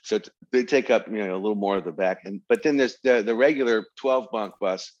 So they take up a little more of the back, but then there's the regular 12 bunk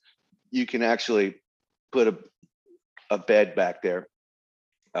bus. You can actually put a bed back there.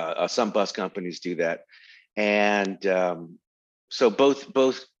 Some bus companies do that, and so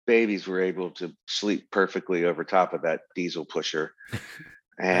both babies were able to sleep perfectly over top of that diesel pusher,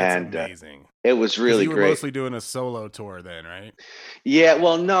 and That's amazing. It was really you were great. mostly doing a solo tour then, right? Yeah,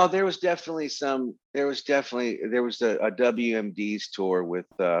 well, no, there was definitely a WMD's tour with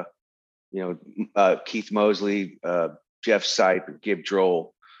Keith Mosley, Jeff Sipe, and Gib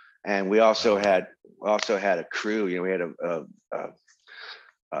Droll, and we also had a crew. We had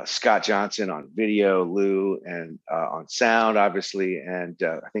Scott Johnson on video, Lou, and on sound, obviously, and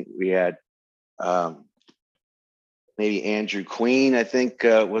I think we had maybe Andrew Queen, I think,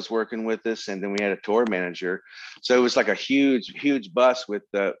 was working with us, and then we had a tour manager. So it was like a huge bus with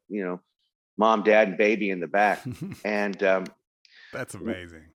mom, dad, and baby in the back, and That's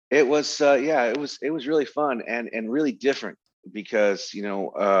amazing. it was it was really fun and really different because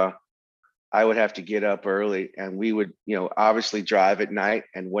I would have to get up early, and we would, obviously drive at night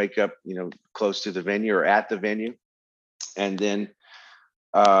and wake up, close to the venue or at the venue. And then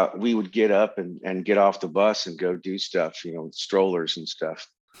we would get up and get off the bus and go do stuff, strollers and stuff.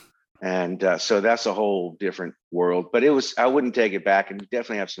 And so that's a whole different world. But I wouldn't take it back. And we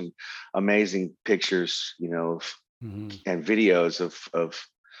definitely have some amazing pictures, and videos of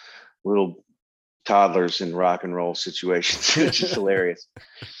little toddlers in rock and roll situations, which is hilarious.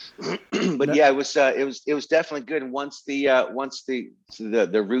 But yeah, it was definitely good. And once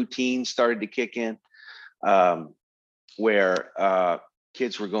the routine started to kick in, where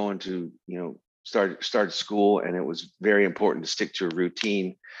kids were going to started school, and it was very important to stick to a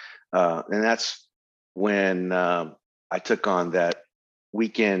routine, and that's when I took on that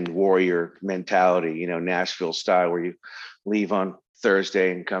weekend warrior mentality, Nashville style, where you leave on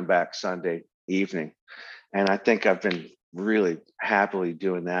Thursday and come back Sunday evening. And I think I've been really happily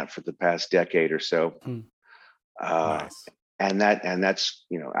doing that for the past decade or so. Nice. And that's,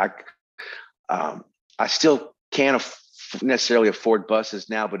 I still can't necessarily afford buses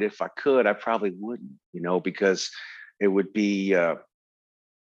now, but if I could, I probably wouldn't, because it would be,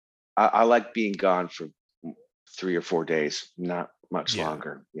 I like being gone for 3 or 4 days, not much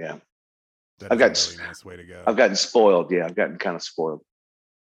longer. Yeah. That's a really nice way to go. I've gotten spoiled. Yeah. I've gotten kind of spoiled.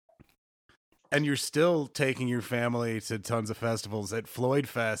 And you're still taking your family to tons of festivals at Floyd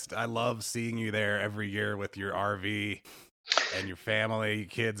Fest. I love seeing you there every year with your RV and your family. Your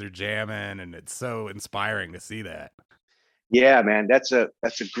kids are jamming, and it's so inspiring to see that. Yeah, man, that's a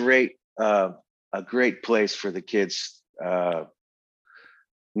great place for the kids.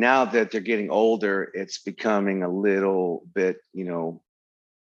 Now that they're getting older, it's becoming a little bit,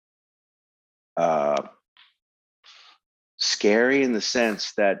 scary in the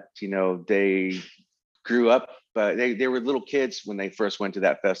sense that they grew up, but they were little kids when they first went to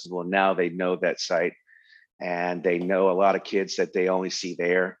that festival, and now they know that site, and they know a lot of kids that they only see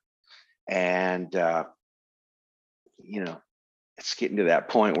there, and it's getting to that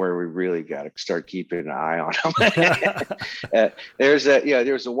point where we really got to start keeping an eye on them. There was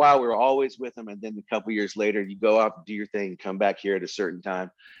a while we were always with them, and then a couple years later, you go out and do your thing, come back here at a certain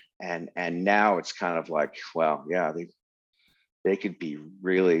time, and now it's kind of like, well, yeah, they could be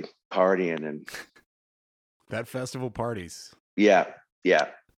really partying and that festival parties. Yeah.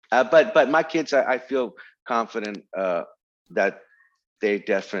 But my kids, I feel confident that they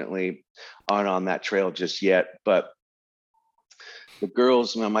definitely aren't on that trail just yet. But the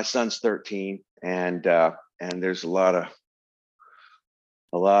girls, my son's 13, and there's a lot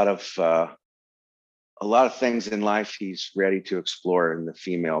of things in life he's ready to explore in the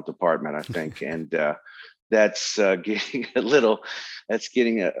female department, I think, and that's getting a little.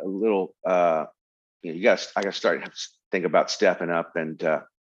 I got to start to think about stepping up, and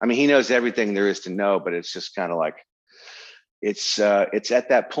he knows everything there is to know, but it's just kind of like it's at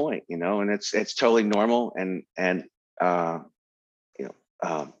that point, and it's totally normal, and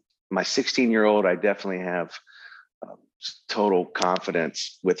my 16-year-old, I definitely have total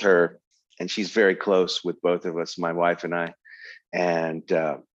confidence with her, and she's very close with both of us, my wife and I, and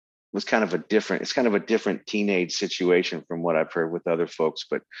it's kind of a different teenage situation from what I've heard with other folks,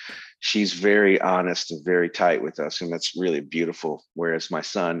 but she's very honest and very tight with us, and that's really beautiful. Whereas my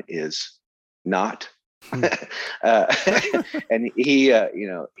son is not, and he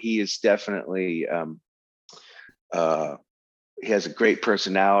is definitely, he has a great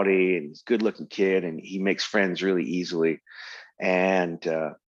personality, and he's a good-looking kid, and he makes friends really easily, and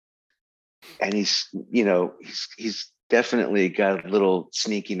he's definitely got a little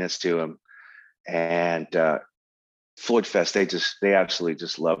sneakiness to him. And Floyd Fest, they absolutely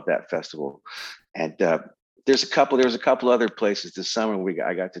just love that festival. And there was a couple other places this summer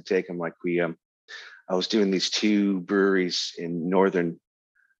I got to take them. Like I was doing these 2 breweries in northern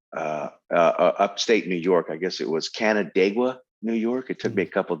upstate New York. I guess it was Canandaigua, New York. It took me a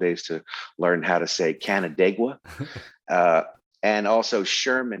couple of days to learn how to say Canandaigua. And also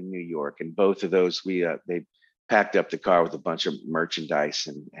Sherman, New York. And both of those, they packed up the car with a bunch of merchandise,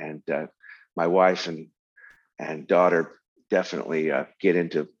 and my wife and daughter definitely get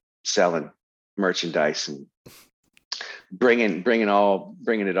into selling merchandise and bringing it all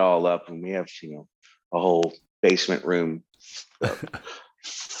up. And we have a whole basement room,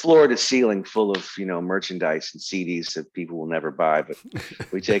 floor to ceiling, full of merchandise and CDs that people will never buy, but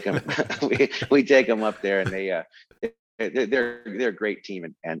we take them we take them up there, and they're a great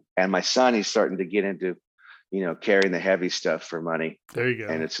team, and my son, he's starting to get into carrying the heavy stuff for money. There you go.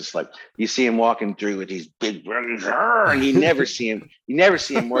 And it's just like you see him walking through with these big brothers, and you never see him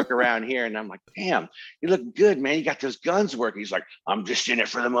work around here. And I'm like, damn, you look good, man. You got those guns working. He's like, I'm just in it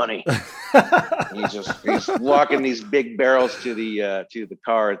for the money. He's walking these big barrels to the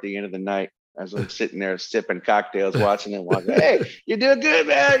car at the end of the night. as I'm sitting there sipping cocktails, watching them walk. Hey, you're doing good,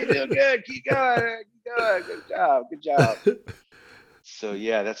 man. You're doing good. Keep going. Man. Keep going. Good job. Good job. So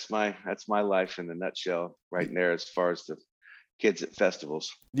yeah, that's my life in a nutshell, right in there, as far as the kids at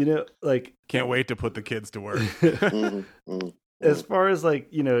festivals. You know, like Can't wait to put the kids to work. as far as like,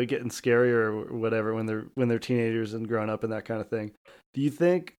 you know, getting scarier or whatever when they're teenagers and growing up and that kind of thing. Do you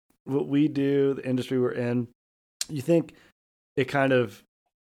think what we do, the industry we're in, you think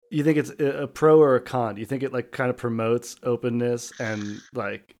it's a pro or a con? Do you think it like kind of promotes openness and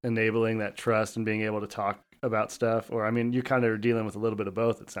like enabling that trust and being able to talk about stuff? Or, I mean, you kind of are dealing with a little bit of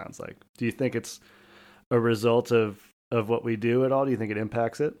both, it sounds like. Do you think it's a result of what we do at all? Do you think it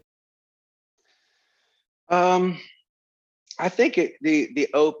impacts it? I think the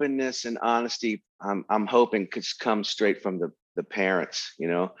openness and honesty, I'm hoping could come straight from the parents, you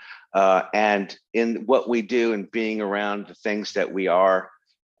know, and in what we do and being around the things that we are,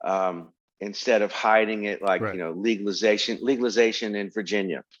 instead of hiding it, like, Right. you know, legalization in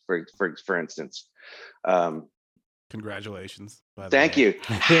Virginia, for instance. Congratulations. By the Thank way. you.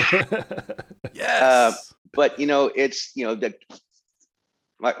 Yes. But you know, it's, you know, that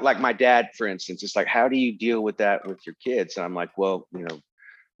like my dad, for instance, it's like, how do you deal with that with your kids? And I'm like, well, you know,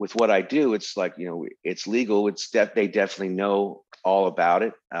 with what I do, it's like, you know, it's legal. It's that they definitely know all about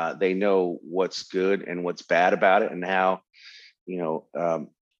it. They know what's good and what's bad about it, and how, you know,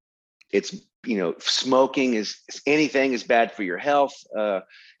 it's, you know, smoking anything is bad for your health.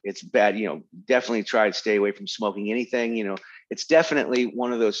 It's bad, you know, definitely try to stay away from smoking anything. You know, it's definitely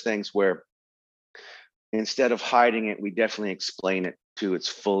one of those things where instead of hiding it, we definitely explain it to its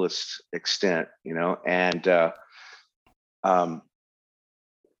fullest extent, you know, and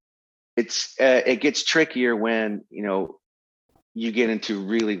it gets trickier when, you know, you get into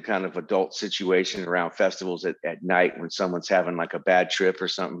really kind of adult situation around festivals at night when someone's having like a bad trip or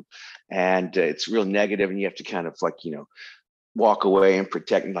something, and it's real negative, and you have to kind of like, you know, walk away and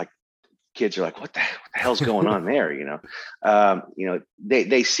protect, and like kids are like, what the hell's going on there? You know,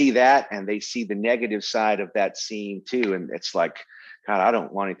 they see that, and they see the negative side of that scene too. And it's like, God, I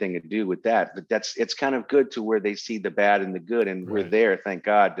don't want anything to do with that. But it's kind of good to where they see the bad and the good. And we're there, thank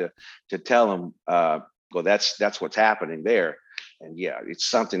God, to tell them, well, that's what's happening there. And yeah, it's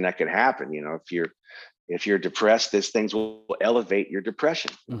something that could happen. You know, if you're depressed, these things will elevate your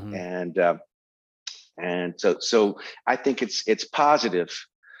depression. Mm-hmm. And so I think it's positive.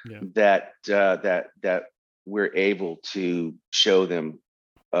 Yeah. that we're able to show them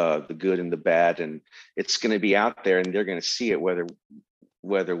the good and the bad, and it's going to be out there, and they're going to see it whether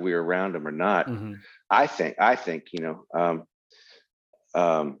we're around them or not. Mm-hmm. I think, you know,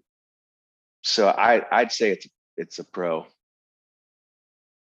 so I'd say it's a pro.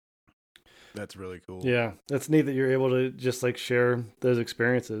 That's really cool. Yeah, that's neat that you're able to just like share those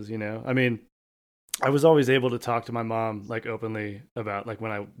experiences, you know. I mean, I was always able to talk to my mom like openly about like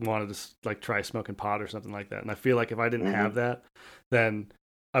when I wanted to like try smoking pot or something like that. And I feel like if I didn't have that, then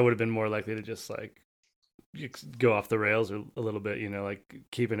I would have been more likely to just like go off the rails or a little bit, you know, like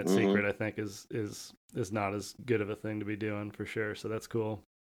keeping it secret, I think is not as good of a thing to be doing for sure. So that's cool.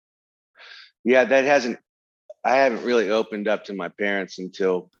 Yeah, I haven't really opened up to my parents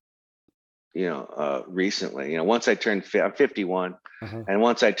until, you know, recently. You know, once I turned, I'm 51, and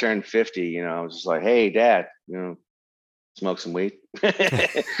once I turned 50, you know, I was just like, hey, Dad, you know, smoke some weed. And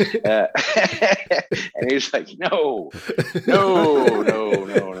he was like, no,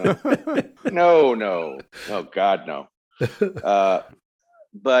 oh God, no.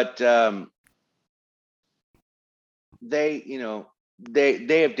 But they, you know,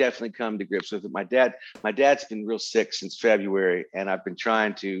 they have definitely come to grips with it. My dad's been real sick since February, and I've been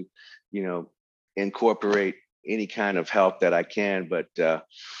trying to, you know, incorporate any kind of help that I can, but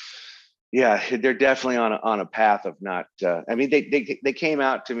yeah, they're definitely on a path of not. I mean, they came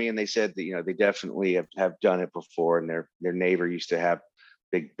out to me and they said that, you know, they definitely have done it before, and their neighbor used to have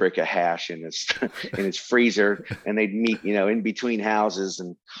big brick of hash in his freezer, and they'd meet, you know, in between houses,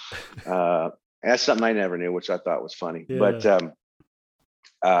 and that's something I never knew, which I thought was funny. Yeah.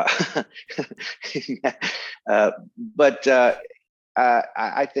 But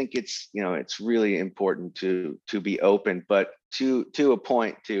I think it's, you know, it's really important to be open, but to a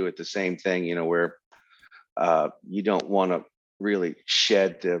point too, at the same thing, you know, where you don't want to really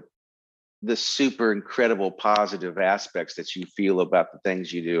shed the super incredible positive aspects that you feel about the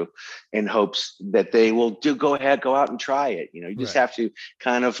things you do, in hopes that they will go out and try it. You know, you just have to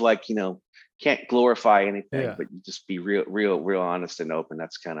kind of like, you know, can't glorify anything, but you just be real honest and open.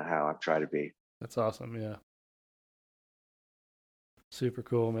 That's kind of how I try to be. That's awesome. Yeah. Super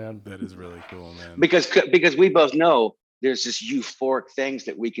cool, man. That is really cool, man. Because we both know there's this euphoric things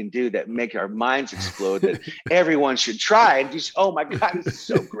that we can do that make our minds explode that everyone should try and just, oh my God, this is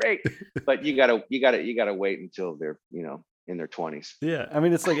so great. But you gotta wait until they're, in their 20s. Yeah. I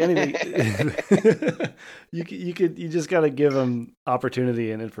mean, it's like anything. You just got to give them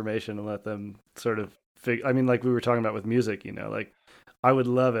opportunity and information and let them sort of I mean, like we were talking about with music, like I would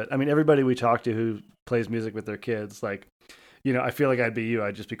love it. I mean, everybody we talk to who plays music with their kids, like, I feel like I'd be you.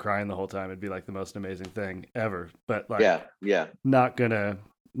 I'd just be crying the whole time. It'd be like the most amazing thing ever. But like, yeah, not gonna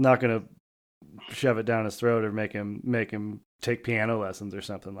shove it down his throat or make him take piano lessons or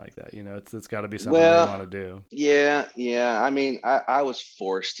something like that. It's got to be something they want to do. Yeah. I mean, I was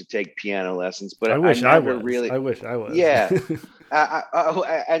forced to take piano lessons, but I wish I was. Really. I wish I was. Yeah.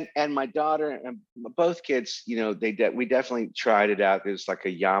 And my daughter and both kids, we definitely tried it out. There's like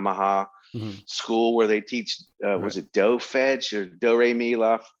a Yamaha school where they teach, was it do fetch or do re mi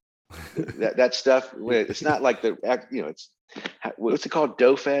la? that stuff. It's not like it's, what's it called?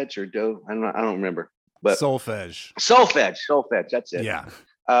 Do fetch or do? I don't remember. But solfege. That's it. Yeah.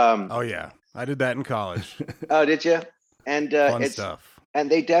 Oh yeah, I did that in college. Oh, did you? And fun stuff. And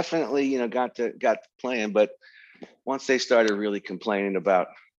they definitely, got to playing. But once they started really complaining about,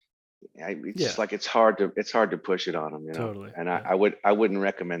 it's just like it's hard to push it on them. Totally. And I wouldn't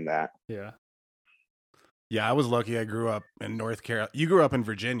recommend that. Yeah. Yeah, I was lucky. I grew up in North Carolina. You grew up in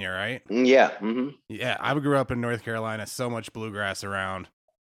Virginia, right? Yeah. Mm-hmm. Yeah, I grew up in North Carolina. So much bluegrass around.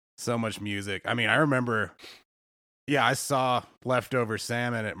 So much music. I mean, I remember, I saw Leftover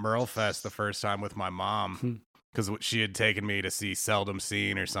Salmon at Merlefest the first time with my mom because she had taken me to see Seldom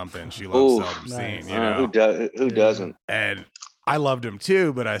Seen or something. She loved Seldom nice. Seen, Who doesn't? And I loved him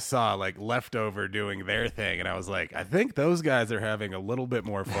too, but I saw like Leftover doing their thing, and I was like, I think those guys are having a little bit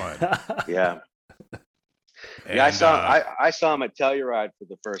more fun. Yeah. And, I saw him at Telluride for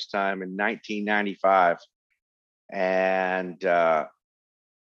the first time in 1995, and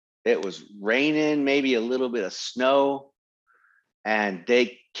it was raining, maybe a little bit of snow, and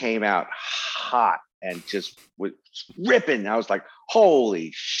they came out hot and just was ripping. I was like,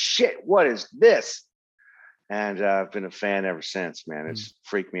 holy shit, what is this? And I've been a fan ever since, man. It's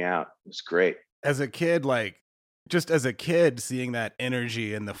freaked me out. It's great. As a kid, seeing that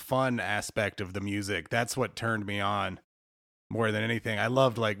energy and the fun aspect of the music, that's what turned me on more than anything. I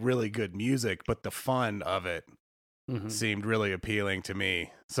loved like really good music, but the fun of it seemed really appealing to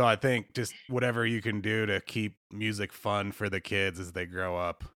me. So I think just whatever you can do to keep music fun for the kids as they grow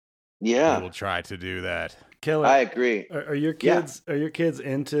up. Yeah. We'll try to do that. Killer. I agree. Are your kids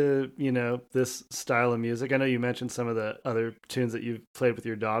into, this style of music? I know you mentioned some of the other tunes that you've played with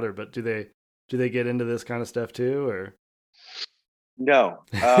your daughter, but do they get into this kind of stuff too, or? No.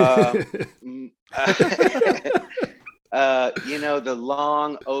 The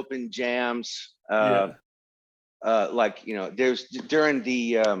long open jams, there's during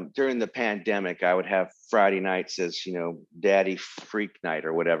the pandemic, I would have Friday nights as, daddy freak night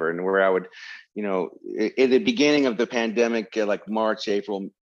or whatever. And where I would, in the beginning of the pandemic, like March, April,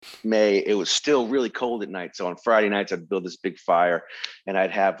 May, it was still really cold at night. So on Friday nights, I'd build this big fire and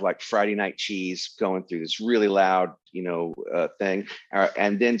I'd have like Friday Night Cheese going through this really loud, thing.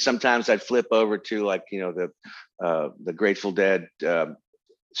 And then sometimes I'd flip over to like, the Grateful Dead,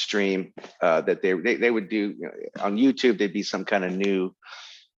 stream that they would do on YouTube. There'd be some kind of new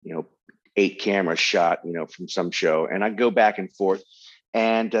 8 camera shot from some show, and I'd go back and forth,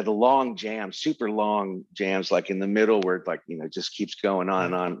 and the long jams, super long jams, like in the middle where like just keeps going on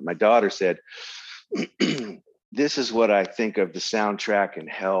and on. My daughter said, this is what I think of the soundtrack in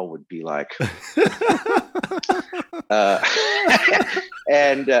hell would be like.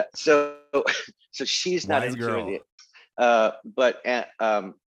 So she's not into it. But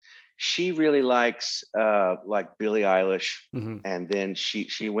she really likes like Billie Eilish, and then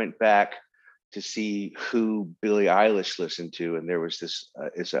she went back to see who Billie Eilish listened to, and there was this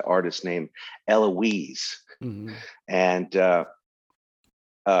is an artist named Eloise, and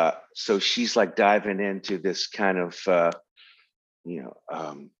so she's like diving into this kind of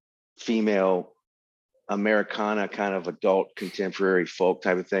female Americana kind of adult contemporary folk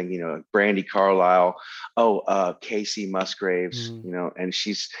type of thing, Brandy Carlisle, Casey Musgraves, and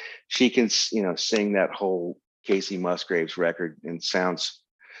she can sing that whole Casey Musgraves record and sounds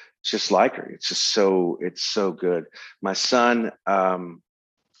just like her. It's so good. My son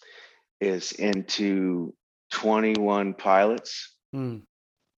is into 21 Pilots.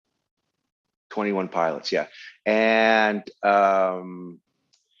 21 Pilots, yeah. And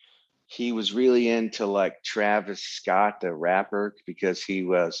he was really into like Travis Scott, the rapper, because he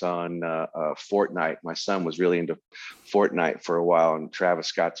was on Fortnite. My son was really into Fortnite for a while, and Travis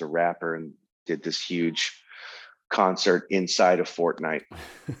Scott's a rapper and did this huge concert inside of Fortnite,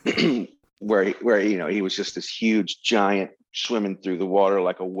 where he was just this huge giant swimming through the water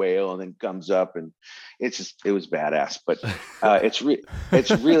like a whale, and then comes up, and it was badass. But it's really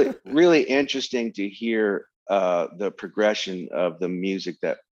really interesting to hear the progression of the music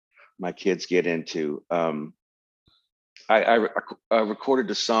that my kids get into. I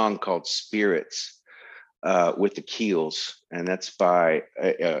recorded a song called Spirits with the Keels, and that's by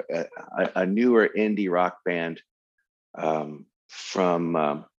a newer indie rock band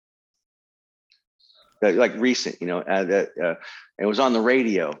from like recent, it was on the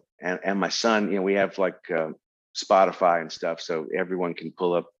radio, and my son, we have like Spotify and stuff, so everyone can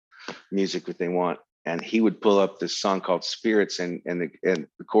pull up music that they want. And he would pull up this song called Spirits, and the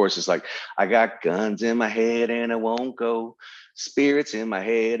chorus is like, I got guns in my head and it won't go. Spirits in my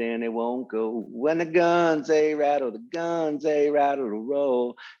head and it won't go. When the guns they rattle, the guns they rattle to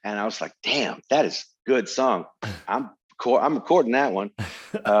roll. And I was like, damn, that is a good song. I'm recording that one.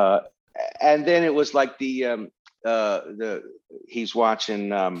 And then it was like he's watching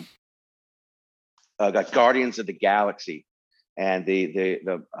got Guardians of the Galaxy, and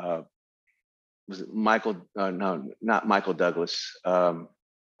the was it Michael? No, not Michael Douglas. The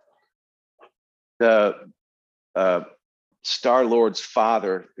Star-Lord's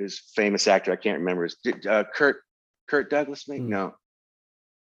father, his famous actor, I can't remember. Kurt Douglas, maybe? No.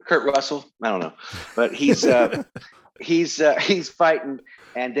 Kurt Russell? I don't know. But he's fighting,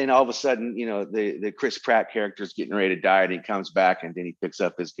 and then all of a sudden, the Chris Pratt character is getting ready to die, and he comes back, and then he picks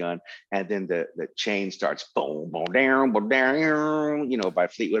up his gun, and then the chain starts boom, boom, down, boom, down, by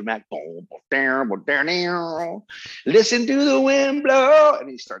Fleetwood Mac, boom, boom, down, boom, down. Listen to the wind blow, and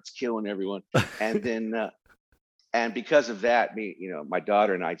he starts killing everyone, and then and because of that, my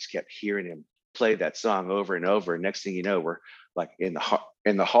daughter and I just kept hearing him play that song over and over, and next thing you know, we're like in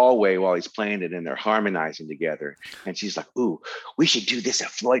the hallway while he's playing it, and they're harmonizing together. And she's like, "Ooh, we should do this at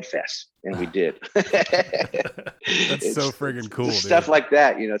Floyd Fest," and we did. That's so friggin' cool, dude. Stuff like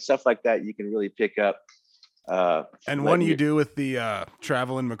that, stuff like that you can really pick up. And one you do with the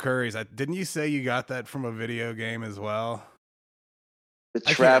Traveling McCurries, didn't you say you got that from a video game as well? The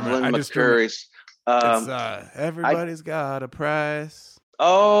Traveling McCurries. Everybody's got a price.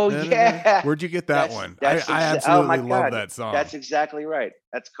 Oh yeah, where'd you get that one? I absolutely love that song. That's exactly right.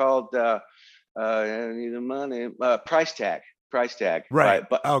 That's called I Need the Money. Price Tag. Right.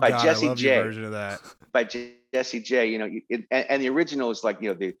 By Jesse I love J. Your version of that. By Jesse J. And the original is like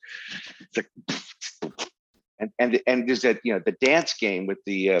the and there's that the dance game with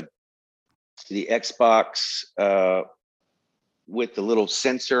the Xbox with the little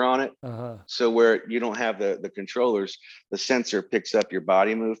sensor on it. So where you don't have the controllers, the sensor picks up your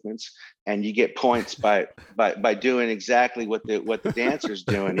body movements, and you get points by doing exactly what the dancer's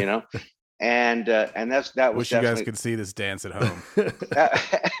doing, and that was. Wish you guys could see this dance at home.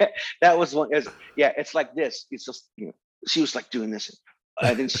 That was one. It's like this. It's just she was like doing this,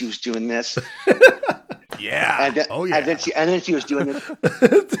 and then she was doing this. Yeah. And then, oh yeah. And then she was doing this.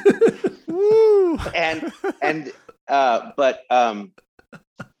 Woo. And but I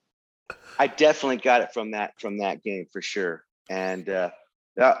definitely got it from that game for sure, and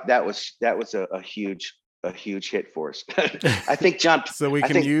that was a huge hit for us. I think John. So we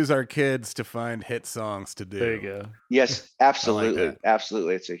can use our kids to find hit songs to do. There you go. Yes, absolutely, like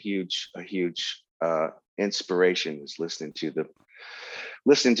absolutely. It's a huge inspiration is listening to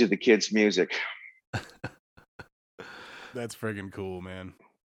the kids' music. That's friggin' cool, man.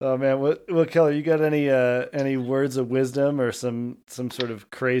 Oh man, well, Keller, you got any words of wisdom or some sort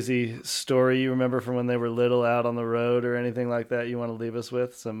of crazy story you remember from when they were little out on the road or anything like that you want to leave us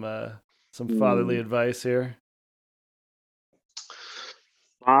with? Some fatherly advice here.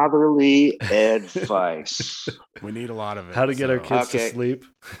 Fatherly advice. We need a lot of it. How to get our kids to sleep.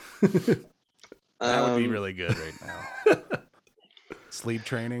 That would be really good right now. Sleep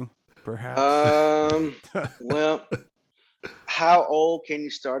training, perhaps. Well, how old can you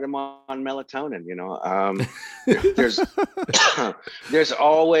start them on melatonin? There's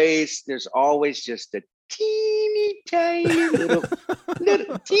always just a teeny tiny little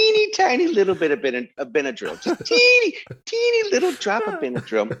bit of Benadryl, just teeny little drop of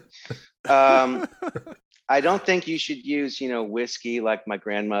Benadryl. I don't think you should use whiskey like my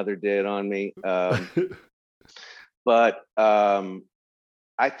grandmother did on me, but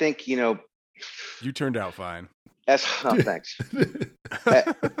I think you turned out fine. Thanks.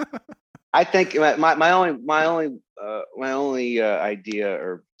 I think my only idea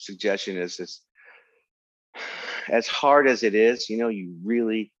or suggestion is this: as hard as it is, you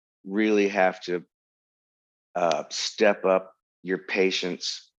really, really have to step up your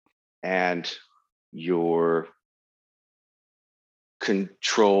patience and your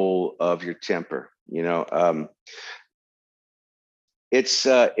control of your temper. It's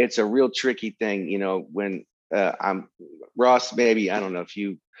a real tricky thing, when I'm Ross, maybe, I don't know if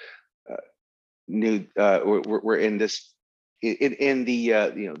you knew, we're in this, in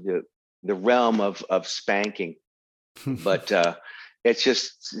the realm of spanking, but it's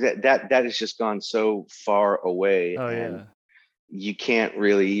just that has just gone so far away. Oh, and yeah. you can't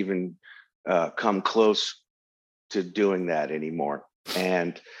really even come close to doing that anymore.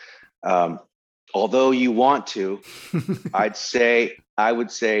 And although you want to, I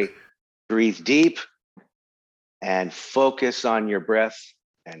would say breathe deep and focus on your breath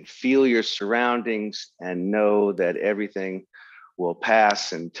and feel your surroundings and know that everything will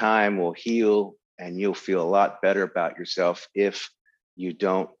pass and time will heal, and you'll feel a lot better about yourself if you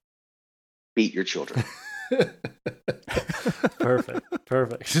don't beat your children. Perfect.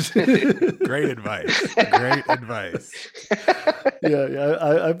 Great advice. Great advice. Yeah,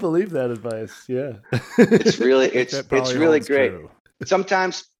 I believe that advice. Yeah. It's really That probably it's really holds great. true.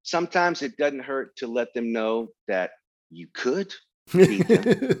 Sometimes it doesn't hurt to let them know that you could beat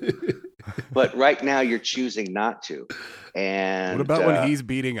them, but right now you're choosing not to. And What about when he's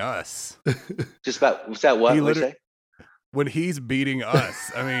beating us? just about, was that what? He What'd you literally- say? When he's beating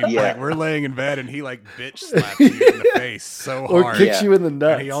us, I mean, Yeah. like we're laying in bed and he like bitch slaps you in the face so Or hard. kicks you in the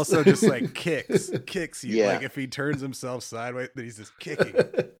nuts. And he also just like kicks you. Yeah. Like if he turns himself sideways, then he's just kicking.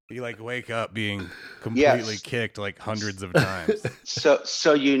 You like wake up being completely Yes. kicked like hundreds of times.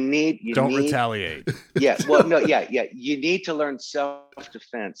 So you Don't need, retaliate. yeah. Well, no, yeah. You need to learn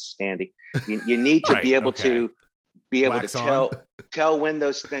self-defense, Andy. You need to Right, be able okay. to Wax tell when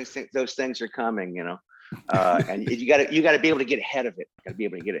those things are coming. And you got to be able to get ahead of it. Got to be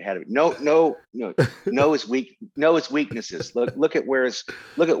able to get ahead of it. No is weak. No is weaknesses. Look at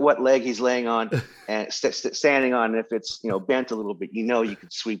what leg he's laying on and standing on. If it's bent a little bit, you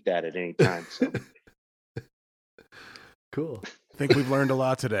can sweep that at any time. So Cool. I think we've learned a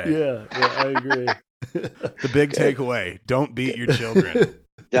lot today. Yeah, I agree. The big takeaway: don't beat your children.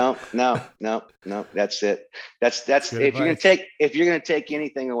 no. That's it. That's Good if you're gonna take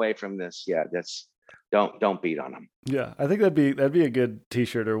anything away from this, don't beat on them. Yeah, I think that'd be a good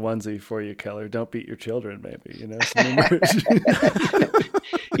T-shirt or onesie for you, Keller. Don't beat your children, maybe. Some merch.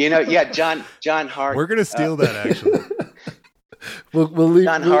 Yeah, John Hart. We're gonna steal that actually. We'll leave.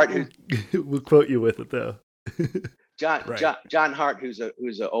 John Hart, We'll quote you with it though. John Hart, who's an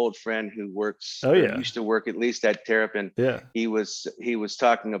old friend who works. Oh, yeah. Used to work at least at Terrapin. Yeah. He was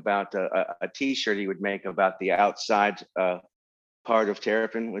talking about a T-shirt he would make about the outside part of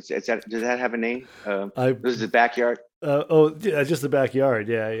Terrapin. Does that have a name? This is the backyard. Yeah, just the backyard.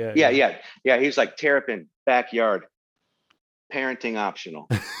 Yeah. He was like Terrapin backyard, parenting optional.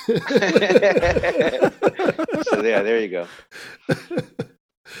 So yeah, there you go.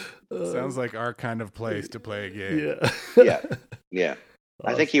 Sounds like our kind of place to play a game. Yeah.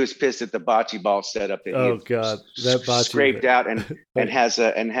 I think he was pissed at the bocce ball setup that he God, that bocce scraped out and has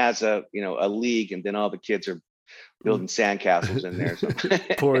a a league, and then all the kids are building sandcastles in there.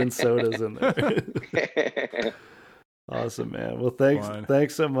 Pouring sodas in there. Awesome, man. Well,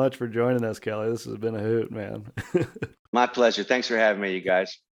 thanks so much for joining us, Kelly. This has been a hoot, man. My pleasure. Thanks for having me, you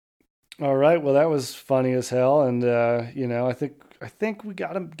guys. All right. Well, that was funny as hell, and I think we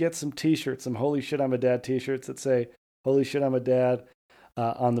got to get some T-shirts, some "Holy Shit, I'm a Dad" T-shirts that say "Holy Shit, I'm a Dad."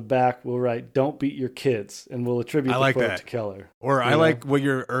 On the back, we'll write "Don't beat your kids," and we'll attribute the quote to Keller. Or I like what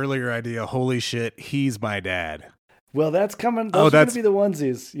your earlier idea. Holy shit, he's my dad. Well, that's coming. Those are going to be the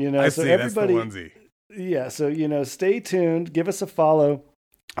onesies. I so see. Everybody, that's the onesie. Yeah. So stay tuned. Give us a follow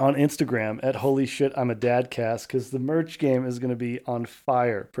on Instagram at Holy Shit, I'm a Dadcast, because the merch game is going to be on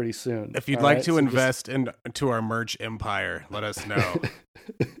fire pretty soon. If you'd like to invest into our merch empire, let us know.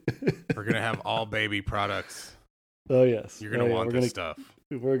 We're going to have all baby products. Oh, yes. You're going to want this stuff.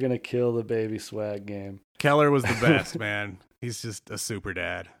 We're going to kill the baby swag game. Keller was the best, man. He's just a super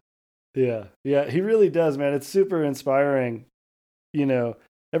dad. Yeah. Yeah, he really does, man. It's super inspiring.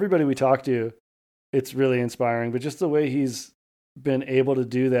 Everybody we talk to, it's really inspiring, but just the way he's been able to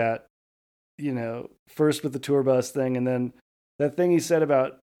do that, first with the tour bus thing, and then that thing he said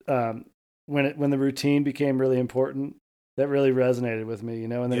about when the routine became really important, that really resonated with me,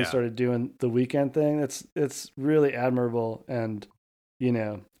 and then he started doing the weekend thing. It's really admirable, and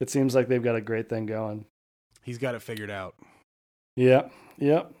it seems like they've got a great thing going. He's got it figured out. Yeah.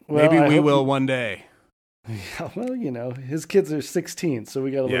 Well, maybe we will one day. Yeah, well, his kids are 16, so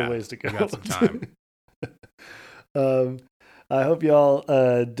we got a little ways to go. We got some time. I hope y'all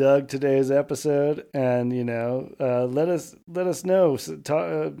dug today's episode, and let us know.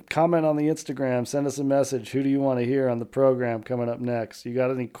 Comment on the Instagram, send us a message. Who do you want to hear on the program coming up next? You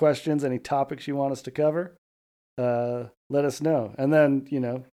got any questions, any topics you want us to cover? Let us know, and then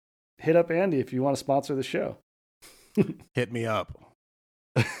hit up Andy if you want to sponsor the show. Hit me up.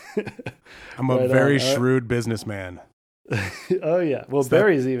 I'm a very shrewd businessman. Oh yeah. Well,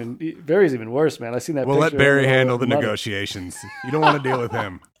 Barry's even worse, man. I seen that. We'll let picture Barry of handle the mother. negotiations. You don't want to deal with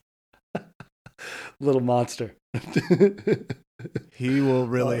him. Little monster. He will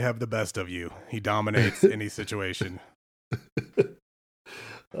really have the best of you. He dominates any situation.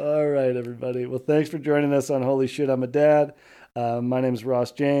 All right, everybody. Well, thanks for joining us on Holy Shit, I'm a Dad. My name's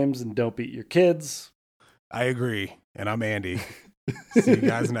Ross James, and don't beat your kids. I agree, and I'm Andy. See you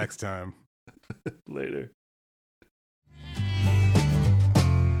guys next time. Later.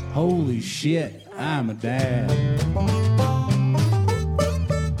 Holy shit, I'm a dad.